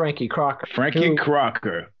Frankie Crocker.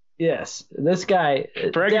 Crocker. Yes, this guy.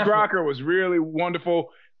 Frankie Crocker was really wonderful.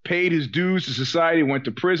 Paid his dues to society. Went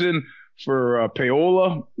to prison for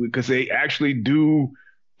payola, because they actually do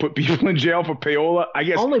put people in jail for payola. I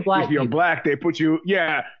guess only black if you're people. Black, they put you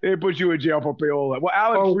in jail for payola. Well,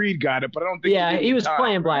 Alan Freed got it, but I don't think. Yeah, he was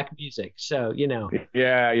playing black music, so you know.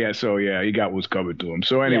 Yeah. So he got what's coming to him.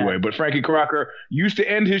 So anyway, but Frankie Crocker used to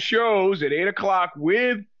end his shows at 8:00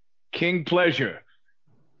 with King Pleasure.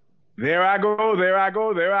 There I go, there I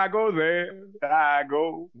go, there I go, there I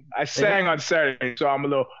go. I sang on Saturday, so I'm a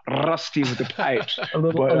little rusty with the pipes. a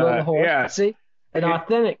little hoarse. Yeah. See, an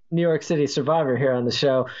authentic New York City survivor here on the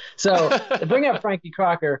show. So they bring up Frankie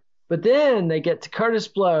Crocker, but then they get to Curtis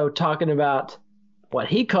Blow talking about what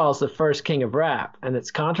he calls the first king of rap, and it's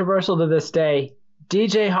controversial to this day,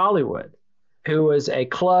 DJ Hollywood, who was a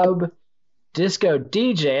club disco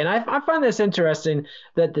DJ. And I find this interesting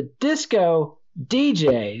that the disco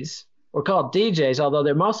DJs were called DJs, although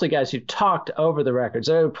they're mostly guys who talked over the records.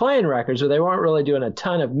 They were playing records, or they weren't really doing a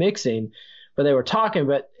ton of mixing, but they were talking.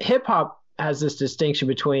 But hip-hop has this distinction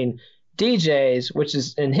between DJs, which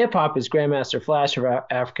is in hip-hop is Grandmaster Flash of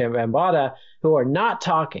Africa and Bambaataa, who are not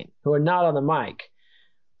talking, who are not on the mic,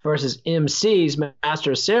 versus MCs,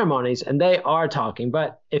 Master of Ceremonies, and they are talking.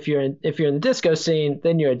 But if you're in the disco scene,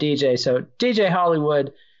 then you're a DJ. So DJ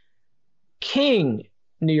Hollywood, king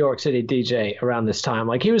New York City DJ around this time.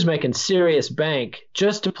 Like, he was making serious bank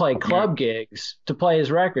just to play club gigs, to play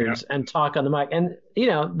his records and talk on the mic. And, you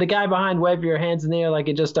know, the guy behind Wave Your Hands in the Air Like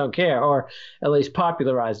You Just Don't Care, or at least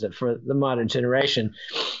popularized it for the modern generation.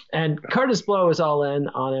 And Curtis Blow is all in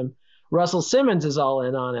on him. Russell Simmons is all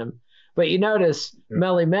in on him. But you notice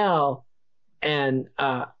Melly Mel and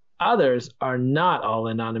others are not all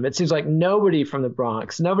in on him. It seems like nobody from the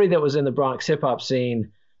Bronx, nobody that was in the Bronx hip-hop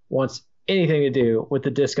scene wants anything to do with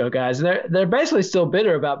the disco guys. They're basically still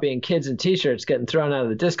bitter about being kids in T-shirts getting thrown out of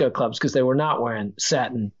the disco clubs because they were not wearing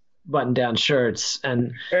satin button-down shirts.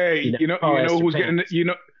 And hey, you know who's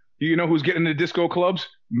getting the disco clubs?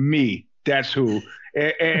 Me. That's who.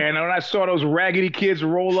 And when I saw those raggedy kids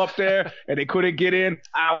roll up there and they couldn't get in,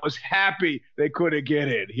 I was happy they couldn't get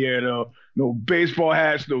in. You know, no baseball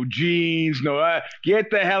hats, no jeans, get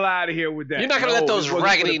the hell out of here with that. You're not going to let those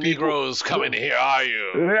raggedy Negroes come in here, are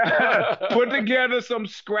you? Put together some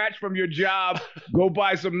scratch from your job, go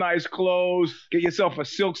buy some nice clothes, get yourself a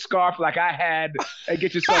silk scarf like I had, and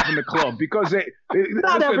get yourself in the club. Because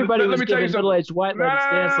not everybody was giving middle-aged white ladies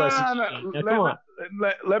dance lessons. Come on.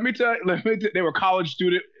 Let me tell you, they were college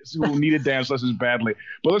students who needed dance lessons badly.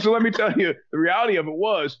 But listen, let me tell you, the reality of it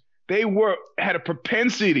was they had a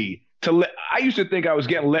propensity to I used to think I was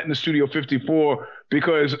getting let in the Studio 54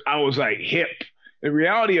 because I was like hip. The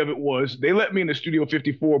reality of it was they let me in the Studio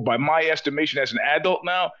 54 by my estimation as an adult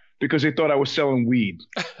now because they thought I was selling weed,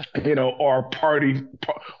 our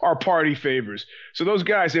party favors. So those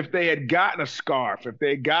guys, if they had gotten a scarf, if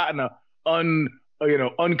they had gotten a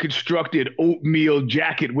unconstructed oatmeal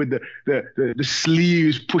jacket with the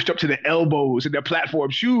sleeves pushed up to the elbows and their platform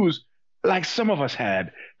shoes, like some of us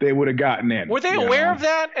had, they would have gotten in. Were they aware of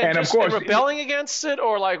that and of just course, rebelling against it,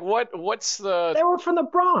 or like what's the? They were from the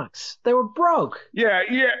Bronx. They were broke. Yeah.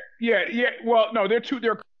 Well, no, there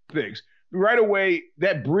are things. Right away,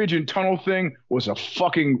 that bridge and tunnel thing was a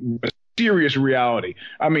fucking serious reality.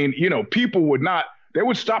 I mean, people they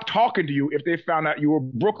would stop talking to you if they found out you were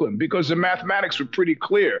Brooklyn, because the mathematics were pretty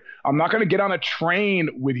clear. I'm not going to get on a train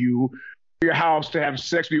with you to your house to have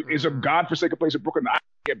sex with you. It's a godforsaken place in Brooklyn that I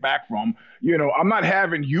can get back from. I'm not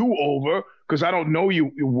having you over because I don't know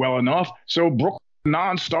you well enough. So Brooklyn,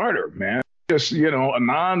 non-starter, man. Just,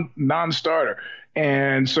 a non-starter.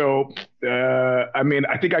 And so, I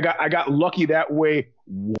think I got lucky that way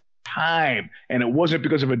one time. And it wasn't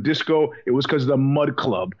because of a disco. It was because of the Mud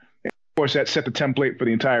Club. Of course, that set the template for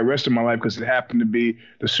the entire rest of my life because it happened to be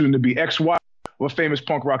the soon-to-be ex-wife of a famous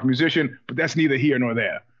punk rock musician, but that's neither here nor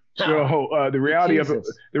there. So the reality of it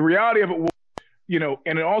was,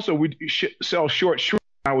 and it also we sell short.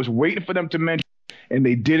 I was waiting for them to mention, and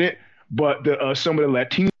they didn't. But some of the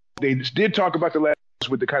Latino, they did talk about the Latinos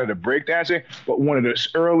with the kind of the breakdancing, but one of the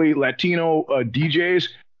early Latino DJs,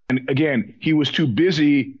 and again, he was too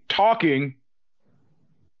busy talking.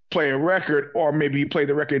 Play a record, or maybe he played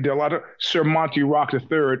the record. Did a lot of Sir Monty Rock III,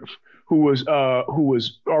 who was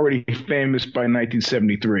already famous by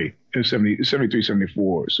 1973, 73,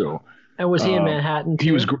 74. So, and was he in Manhattan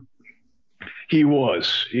too? He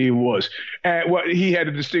was, and he had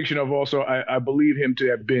the distinction of also, I believe him to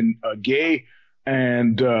have been gay,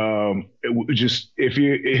 and he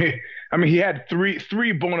had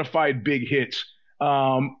three bona fide big hits.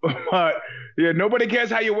 But yeah, nobody cares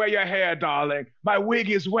how you wear your hair, darling. My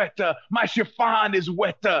wig is wetter. My chiffon is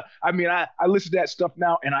wetter. I mean, I listen to that stuff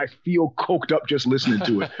now and I feel coked up just listening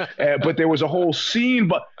to it. But there was a whole scene,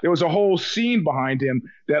 behind him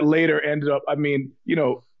that later ended up,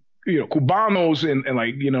 Cubanos and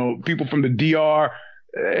people from the DR,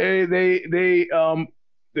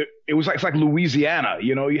 it was like Louisiana,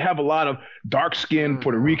 you have a lot of dark-skinned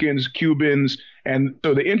Puerto Ricans, Cubans, and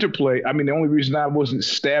so the interplay. I mean, the only reason I wasn't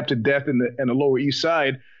stabbed to death in the Lower East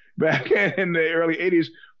Side back in the early 80s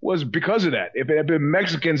was because of that. If it had been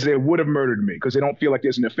Mexicans, they would have murdered me because they don't feel like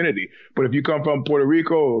there's an affinity. But if you come from Puerto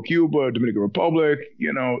Rico or Cuba or Dominican Republic,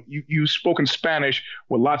 you've spoken Spanish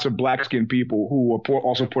with lots of black-skinned people who are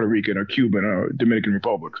also Puerto Rican or Cuban or Dominican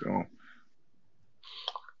Republic.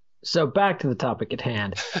 So back to the topic at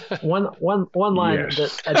hand. One line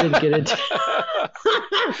that I didn't get into.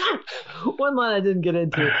 One line I didn't get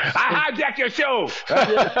into. I hijacked your show.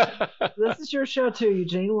 This is your show too,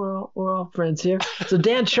 Eugene. We're all friends here. So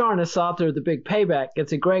Dan Charnas, author of The Big Payback,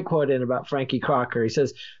 gets a great quote in about Frankie Crocker. He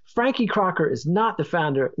says, "Frankie Crocker is not a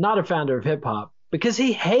founder of hip hop because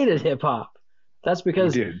he hated hip hop. That's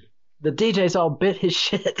because the DJs all bit his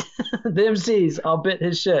shit. The MCs all bit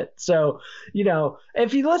his shit. So,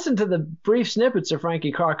 if you listen to the brief snippets of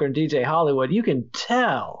Frankie Crocker and DJ Hollywood, you can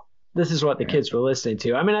tell this is what the kids were listening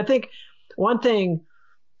to. I mean, I think one thing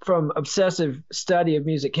from obsessive study of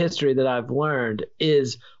music history that I've learned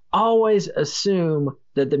is always assume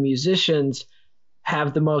that the musicians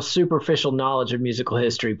have the most superficial knowledge of musical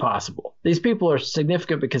history possible. These people are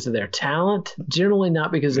significant because of their talent, generally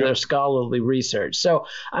not because of their scholarly research. So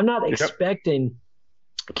I'm not expecting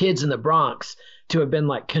kids in the Bronx to have been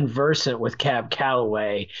like conversant with Cab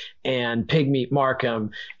Calloway and Pigmeat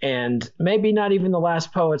Markham and maybe not even the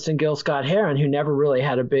Last Poets and Gil Scott-Heron, who never really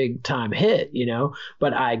had a big time hit,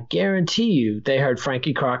 but I guarantee you they heard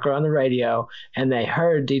Frankie Crocker on the radio and they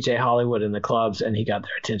heard DJ Hollywood in the clubs and he got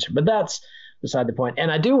their attention. But that's beside the point.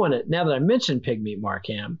 And I do want to, now that I mentioned Pigmeat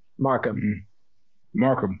Markham.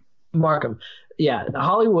 Yeah,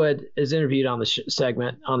 Hollywood is interviewed on the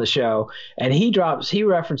segment on the show, and he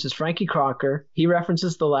references Frankie Crocker, he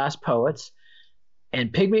references the Last Poets,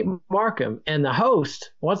 and Pigmeat Markham. And the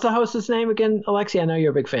host, what's the host's name again, Alexi? I know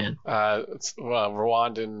you're a big fan. It's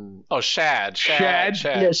Rwandan. Oh, Shad.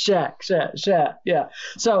 Yeah, Shad. Yeah.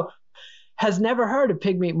 So has never heard of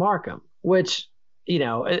Pigmeat Markham, which,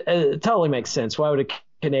 it totally makes sense. Why would a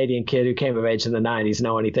Canadian kid who came of age in the 90s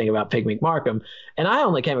know anything about Pigmeat Markham? And I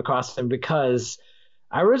only came across him because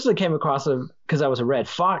I originally came across him because I was a Red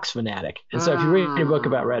Fox fanatic. And so if you read a book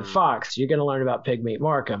about Red Fox, you're going to learn about Pigmeat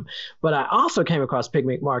Markham. But I also came across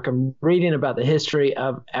Pigmeat Markham reading about the history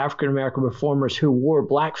of African-American performers who wore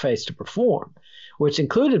blackface to perform, which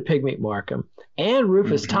included Pigmeat Markham and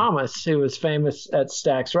Rufus Thomas, who was famous at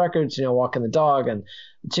Stax Records, Walking the Dog and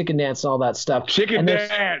Chicken Dance and all that stuff. Chicken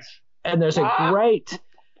Dance. And there's a great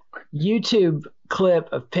YouTube clip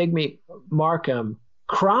of Pigmeat Markham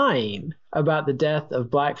crying about the death of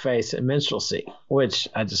blackface and minstrelsy, which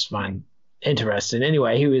I just find interesting.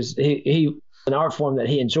 Anyway, he an art form that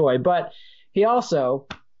he enjoyed. But he also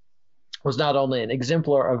was not only an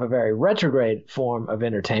exemplar of a very retrograde form of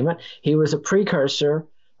entertainment, he was a precursor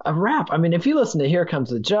of rap. I mean, if you listen to Here Comes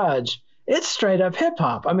the Judge, it's straight up hip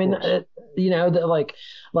hop. I mean, like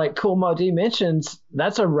Kool Moe Dee mentions,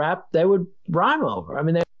 that's a rap they would rhyme over. I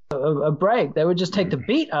mean, a break, they would just take the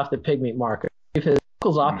beat off the Pigmeat Marker, leave his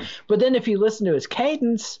vocals off. But then if you listen to his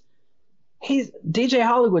cadence, DJ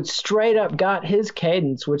Hollywood straight up got his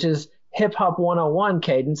cadence, which is hip hop 101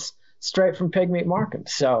 cadence, straight from Pigmeat Markham.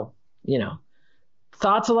 So,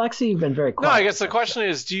 thoughts, Alexi? You've been very quiet. No, I guess the question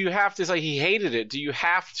is, do you have to, he hated it. Do you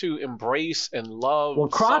have to embrace and love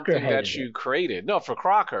something that you created? No, for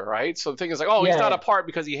Crocker, right? So the thing is he's not a part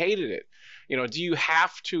because he hated it. Do you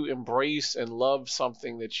have to embrace and love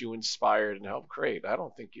something that you inspired and helped create? I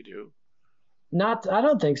don't think you do. I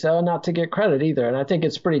don't think so. Not to get credit either. And I think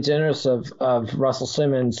it's pretty generous of Russell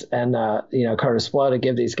Simmons and Curtis Blow to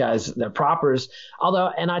give these guys their propers.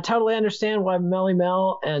 And I totally understand why Melly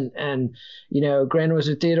Mel and Grand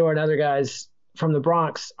Wizard Theodore and other guys from the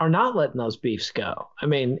Bronx are not letting those beefs go. I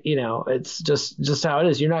mean, it's just how it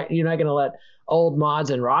is. You're not going to let old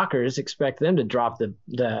mods and rockers expect them to drop the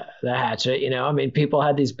hatchet. I mean, people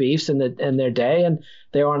had these beefs in their day, and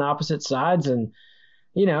they were on opposite sides, and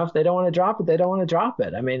if they don't want to drop it, they don't want to drop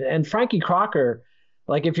it. I mean, and Frankie Crocker,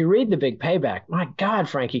 like if you read The Big Payback, my God,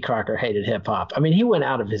 Frankie Crocker hated hip hop. I mean, he went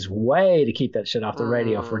out of his way to keep that shit off the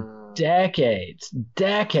radio for decades.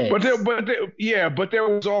 But there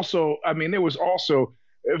was also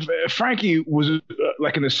Frankie was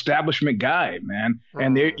like an establishment guy, man.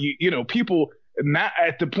 And there, people not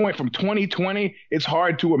at the point from 2020, it's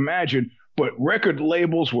hard to imagine. But record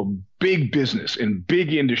labels were big business and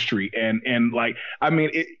big industry. And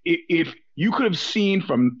if you could have seen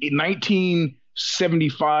from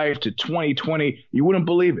 1975 to 2020, you wouldn't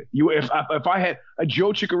believe it. If I had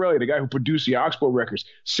Joe Ciccarelli, the guy who produced the Oxbow records,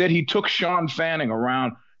 said he took Sean Fanning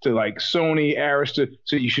around to like Sony, Arista,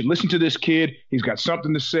 said you should listen to this kid. He's got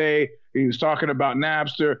something to say. He was talking about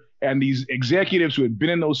Napster. And these executives who had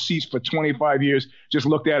been in those seats for 25 years just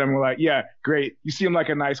looked at him and were like, yeah, great. You seem like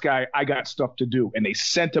a nice guy. I got stuff to do. And they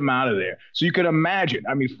sent him out of there. So you could imagine,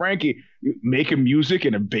 Frankie making music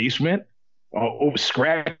in a basement,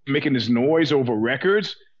 making this noise over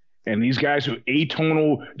records. And these guys who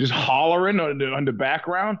atonal, just hollering on the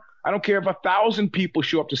background. I don't care if 1,000 people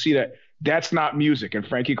show up to see that. That's not music. And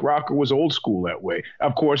Frankie Crocker was old school that way.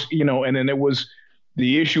 Of course, and then there was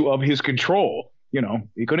the issue of his control.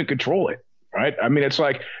 He couldn't control it, right? I mean, it's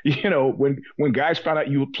like, when guys found out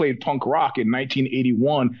you played punk rock in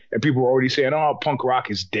 1981 and people were already saying, oh, punk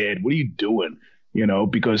rock is dead. What are you doing?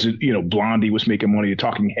 Because, Blondie was making money, the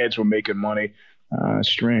Talking Heads were making money.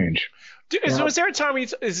 Strange. Was there a time,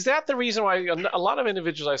 is that the reason why a lot of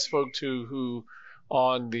individuals I spoke to who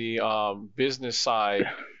on the business side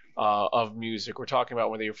of music were talking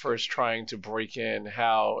about when they were first trying to break in,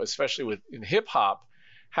 how, especially in hip hop,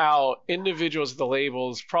 how individuals at the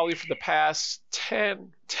labels probably for the past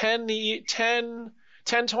 10, 20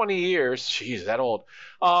 years, geez, that old,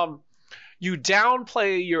 you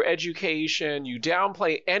downplay your education, you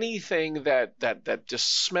downplay anything that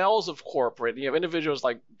just smells of corporate. You have individuals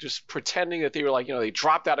like just pretending that they were they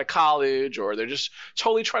dropped out of college, or they're just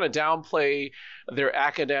totally trying to downplay their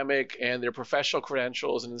academic and their professional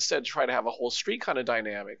credentials and instead try to have a whole street kind of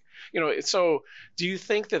dynamic. So do you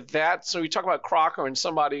think so you talk about Crocker and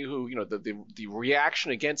somebody who, the reaction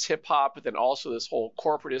against hip hop, but then also this whole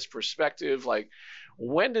corporatist perspective,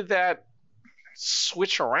 when did that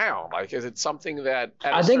switch around? Is it something that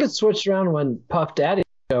I think it switched around when Puff Daddy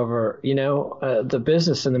took over, the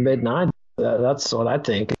business in the mid 90s. That's what I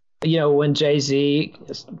think. When Jay-Z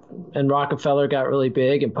and Rockefeller got really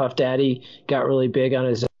big and Puff Daddy got really big on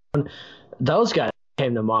his own, those guys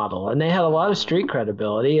became the model, and they had a lot of street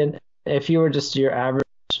credibility. And if you were just your average,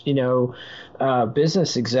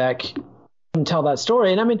 business exec, you can tell that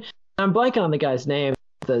story. And I'm blanking on the guy's name,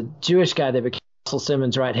 the Jewish guy that became Russell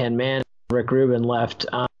Simmons' right-hand man. Rick Rubin left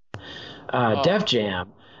Def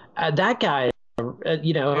Jam. That guy, Rick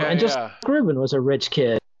Rubin was a rich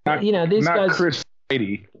kid. These guys. Chris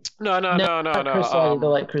Lighty. No. Chris Lighty, the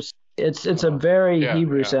late Chris. It's a very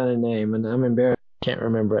Hebrew sounding name, and I'm embarrassed I can't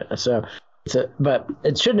remember it. So, but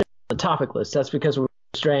it shouldn't have been on the topic list. That's because we're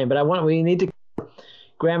straying. But we need to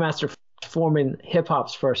Grandmaster forming hip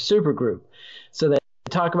hop's first supergroup, so they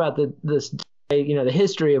talk about the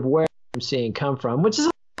history of where MCing come from, which is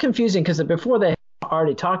confusing because before they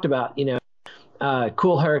already talked about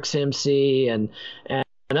Kool Herc's MC and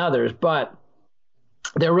others, but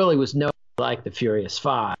there really was no like the Furious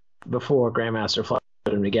Five before Grandmaster Flash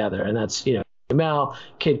put them together, and that's Mel,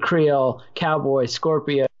 Kid Creole, Cowboy,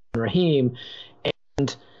 Scorpio, Raheem.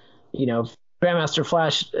 And, Grandmaster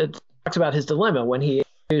Flash talks about his dilemma when he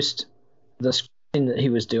introduced the screen that he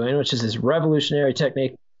was doing, which is his revolutionary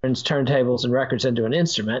technique, turns turntables and records into an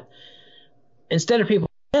instrument. Instead of people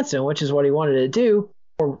dancing, which is what he wanted to do,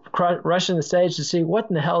 or rushing the stage to see what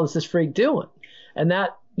in the hell is this freak doing. And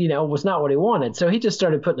that, was not what he wanted. So he just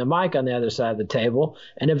started putting a mic on the other side of the table.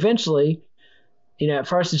 And eventually, at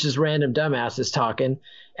first it's just random dumbasses talking.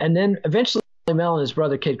 And then eventually Mel and his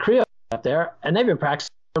brother Kid Creole up there, and they've been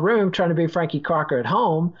practicing in the room trying to be Frankie Crocker at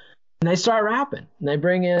home. And they start rapping. And they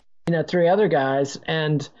bring in, 3 other guys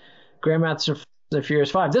and Grandmaster the Furious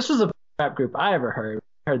Five. This was a rap group I ever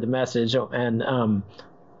heard the Message. And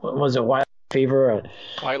was it White Fever?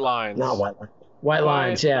 White Lines. Not White Lines. White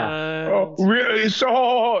Lines, yeah. Oh, really?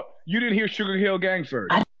 So you didn't hear Sugar Hill Gang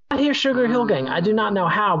first? I did hear Sugar Hill Gang. I do not know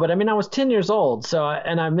how, but I was 10 years old, so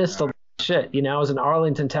I missed a lot of shit. I was in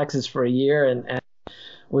Arlington, Texas for a year and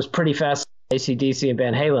was pretty fast AC/DC and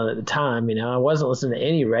Van Halen at the time. I wasn't listening to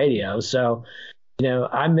any radio, so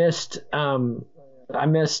I missed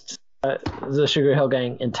the Sugar Hill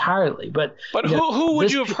Gang entirely. But who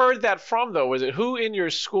would you have heard that from, though? Was it who in your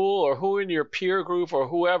school or who in your peer group or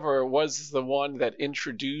whoever was the one that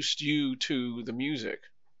introduced you to the music?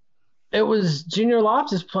 It was Junior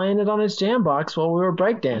Lopes playing it on his jam box while we were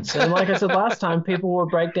breakdancing. And like I said last time, people were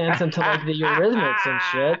breakdancing to like the Eurythmics and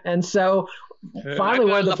shit. And so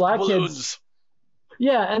finally one of the black kids...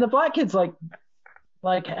 Yeah, and the black kids like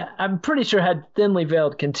I'm pretty sure had thinly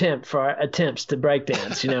veiled contempt for our attempts to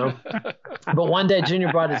breakdance, But one day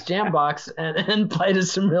Junior brought his jam box and played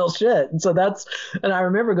us some real shit. And so and I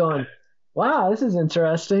remember going, wow, this is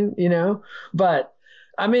interesting, But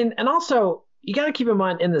and also you got to keep in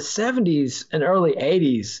mind in the 70s and early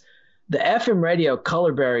 80s, the FM radio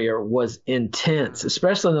color barrier was intense,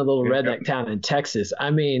 especially in a little redneck town in Texas.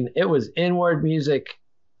 It was N-word music.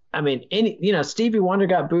 Stevie Wonder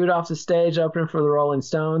got booed off the stage opening for the Rolling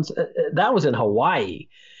Stones. That was in Hawaii.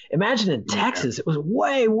 Imagine in Texas, it was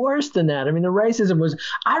way worse than that. The racism was,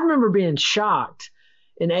 I remember being shocked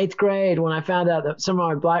in 8th grade when I found out that some of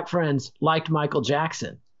my black friends liked Michael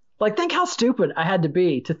Jackson. Like, think how stupid I had to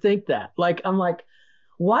be to think that. Like, I'm like,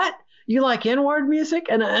 what? You like N-word music?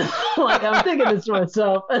 And I'm thinking this to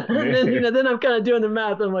myself. And then, then I'm kind of doing the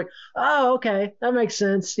math. And I'm like, oh, okay. That makes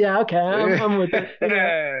sense. Yeah, okay. I'm with it.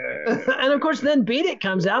 And of course, then Beat It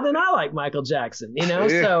comes out and I like Michael Jackson,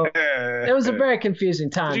 So it was a very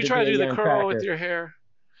confusing time. Did you try to do the curl with your hair?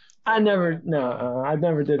 I never did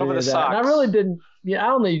any of that. And I really didn't.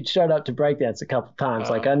 I only showed up to breakdance a couple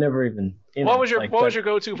times. I never even. What was your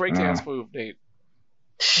go-to breakdance move, Nate?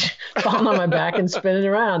 Falling on my back and spinning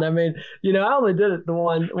around. I only did it the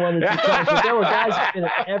one or two times, but there were guys who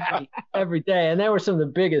did it every day, and they were some of the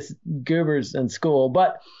biggest goobers in school.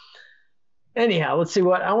 But anyhow, let's see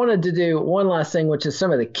what I wanted to do. One last thing, which is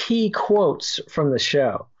some of the key quotes from the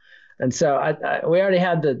show. And so we already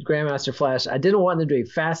had the Grandmaster Flash. I didn't want them to be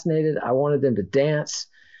fascinated. I wanted them to dance.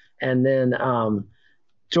 And then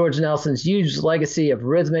George Nelson's huge legacy of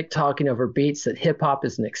rhythmic talking over beats that hip hop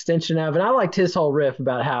is an extension of. And I liked his whole riff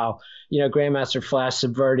about how, Grandmaster Flash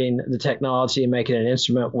subverting the technology and making it an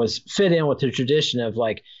instrument was fit in with the tradition of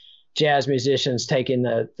like jazz musicians taking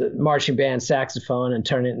the marching band saxophone and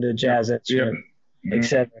turning it into a jazz instrument, et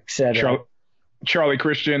cetera, et cetera. Charlie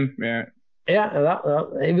Christian, yeah. Yeah,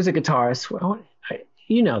 he was a guitarist.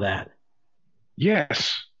 You know that.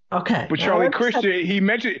 Yes. Okay. But Charlie Christian, he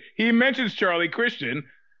mentions Charlie Christian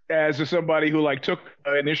as somebody who like took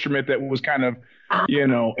an instrument that was kind of,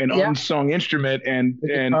 an unsung instrument and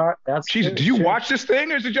Jesus, do you watch this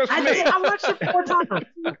thing or is it just me? I watched it 4 times.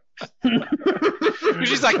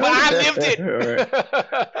 She's like, well, I lived it.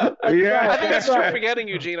 Right. Yeah. I think that's you're forgetting,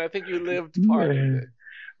 Eugene. I think you lived part of it.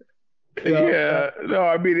 Yeah,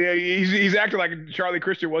 no, he's acting like Charlie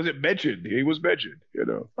Christian wasn't mentioned. He was mentioned, Fair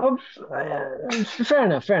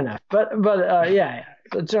enough. But yeah.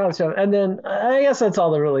 So, and then I guess that's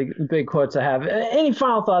all the really big quotes I have. Any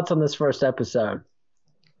final thoughts on this first episode,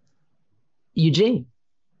 Eugene?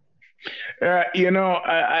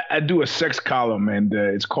 I do a sex column, and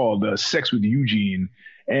it's called "Sex with Eugene."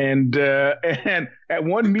 And at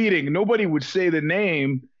one meeting, nobody would say the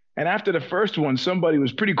name. And after the first one, somebody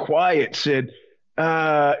was pretty quiet, said,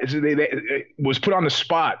 they was put on the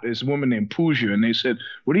spot, this woman named Pooja, and they said,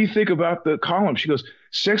 what do you think about the column? She goes,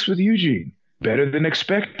 sex with Eugene, better than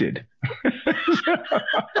expected.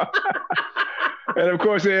 And of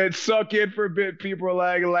course, it had sunk in for a bit. People were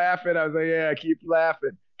like laughing. I was like, yeah, keep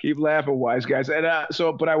laughing, wise guys. And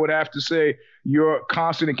but I would have to say, your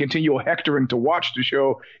constant and continual hectoring to watch the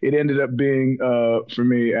show, it ended up being, for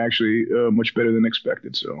me, actually much better than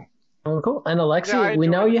expected. So Oh, cool. And Alexi, Yeah, we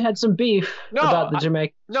know enjoyed it. you had some beef about the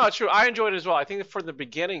Jamaican. No, it's true. I enjoyed it as well. I think from the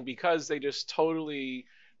beginning, because they just totally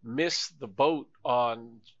missed the boat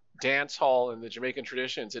on dance hall and the Jamaican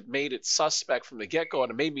traditions, it made it suspect from the get-go,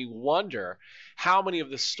 and it made me wonder how many of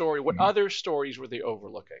the story, what other stories were they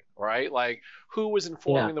overlooking, right? Like, who was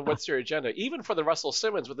informing them, what's their agenda? Even for the Russell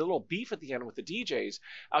Simmons, with the little beef at the end with the DJs,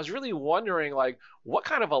 I was really wondering, like, what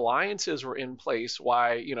kind of alliances were in place?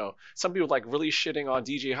 Why, you know, some people like really shitting on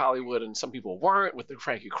DJ Hollywood and some people weren't, with the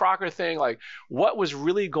Frankie Crocker thing. Like, what was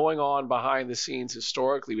really going on behind the scenes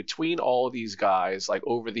historically between all of these guys, like,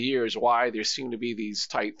 over the years, why there seemed to be these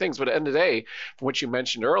tight things? But at the end of the day, from what you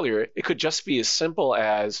mentioned earlier, it could just be as simple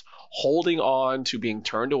as holding on to being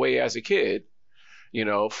turned away as a kid, you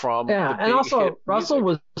know, from the big and also hit Russell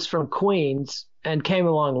music. was from Queens and came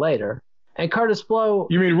along later, and Curtis Blow.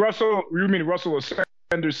 You mean Russell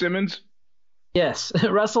Ascender Simmons? Yes,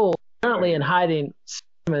 Russell currently in hiding.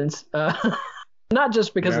 Simmons, not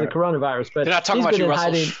just because of the coronavirus, but They're not talking he's about been you, in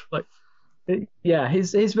Russell.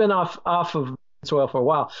 hiding. He's been off of soil for a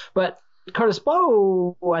while, but Curtis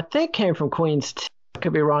Blow, I think, came from Queens. I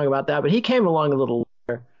could be wrong about that, but he came along a little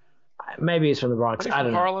later. Maybe he's from the Bronx. Is he I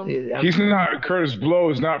don't from Harlem? know. He's not. Curtis Blow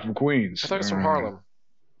is not from Queens. I thought it was from Harlem.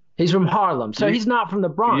 He's from Harlem, so he's not from the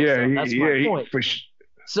Bronx. Yeah, though. That's my point.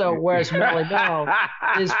 So whereas Melly Mel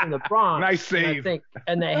is from the Bronx, Nice save. I think,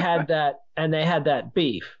 and they had that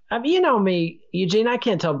beef. I mean, you know me, Eugene. I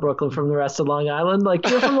can't tell Brooklyn from the rest of Long Island. Like,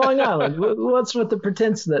 you're from Long Island. What's with the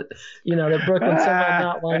pretense that that Brooklyn's somehow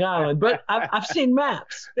not Long Island? But I've seen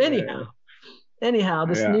maps. Anyhow,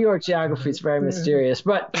 this New York geography is very mysterious.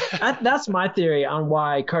 But that's my theory on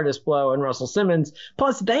why Curtis Blow and Russell Simmons.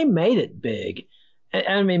 Plus, they made it big.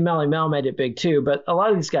 I mean, Melly Mel made it big too, but a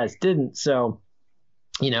lot of these guys didn't. So,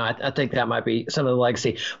 I think that might be some of the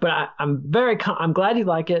legacy. But I'm glad you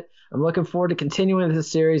like it. I'm looking forward to continuing this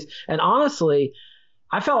series. And honestly,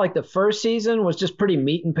 I felt like the first season was just pretty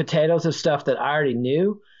meat and potatoes of stuff that I already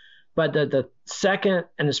knew. But the second,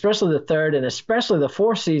 and especially the third, and especially the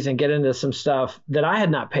fourth season, get into some stuff that I had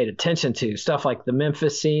not paid attention to. Stuff like the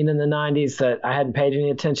Memphis scene in the 90s that I hadn't paid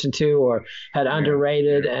any attention to or had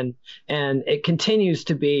underrated. And it continues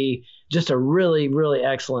to be just a really, really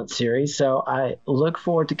excellent series. So I look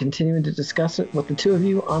forward to continuing to discuss it with the two of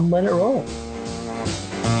you on Let It Roll.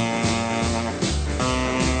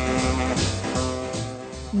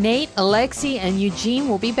 Nate, Alexi, and Eugene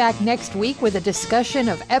will be back next week with a discussion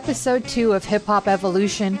of Episode 2 of Hip Hop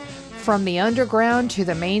Evolution, From the Underground to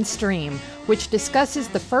the Mainstream, which discusses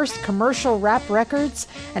the first commercial rap records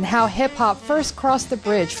and how hip-hop first crossed the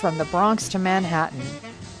bridge from the Bronx to Manhattan.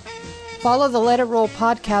 Follow the Let It Roll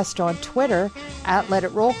podcast on Twitter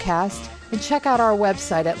 @LetItRollCast, and check out our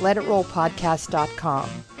website at letitrollpodcast.com.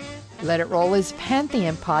 Let It Roll is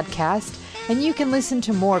Pantheon Podcast, and you can listen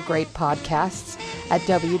to more great podcasts at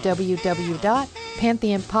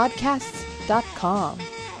www.pantheonpodcasts.com.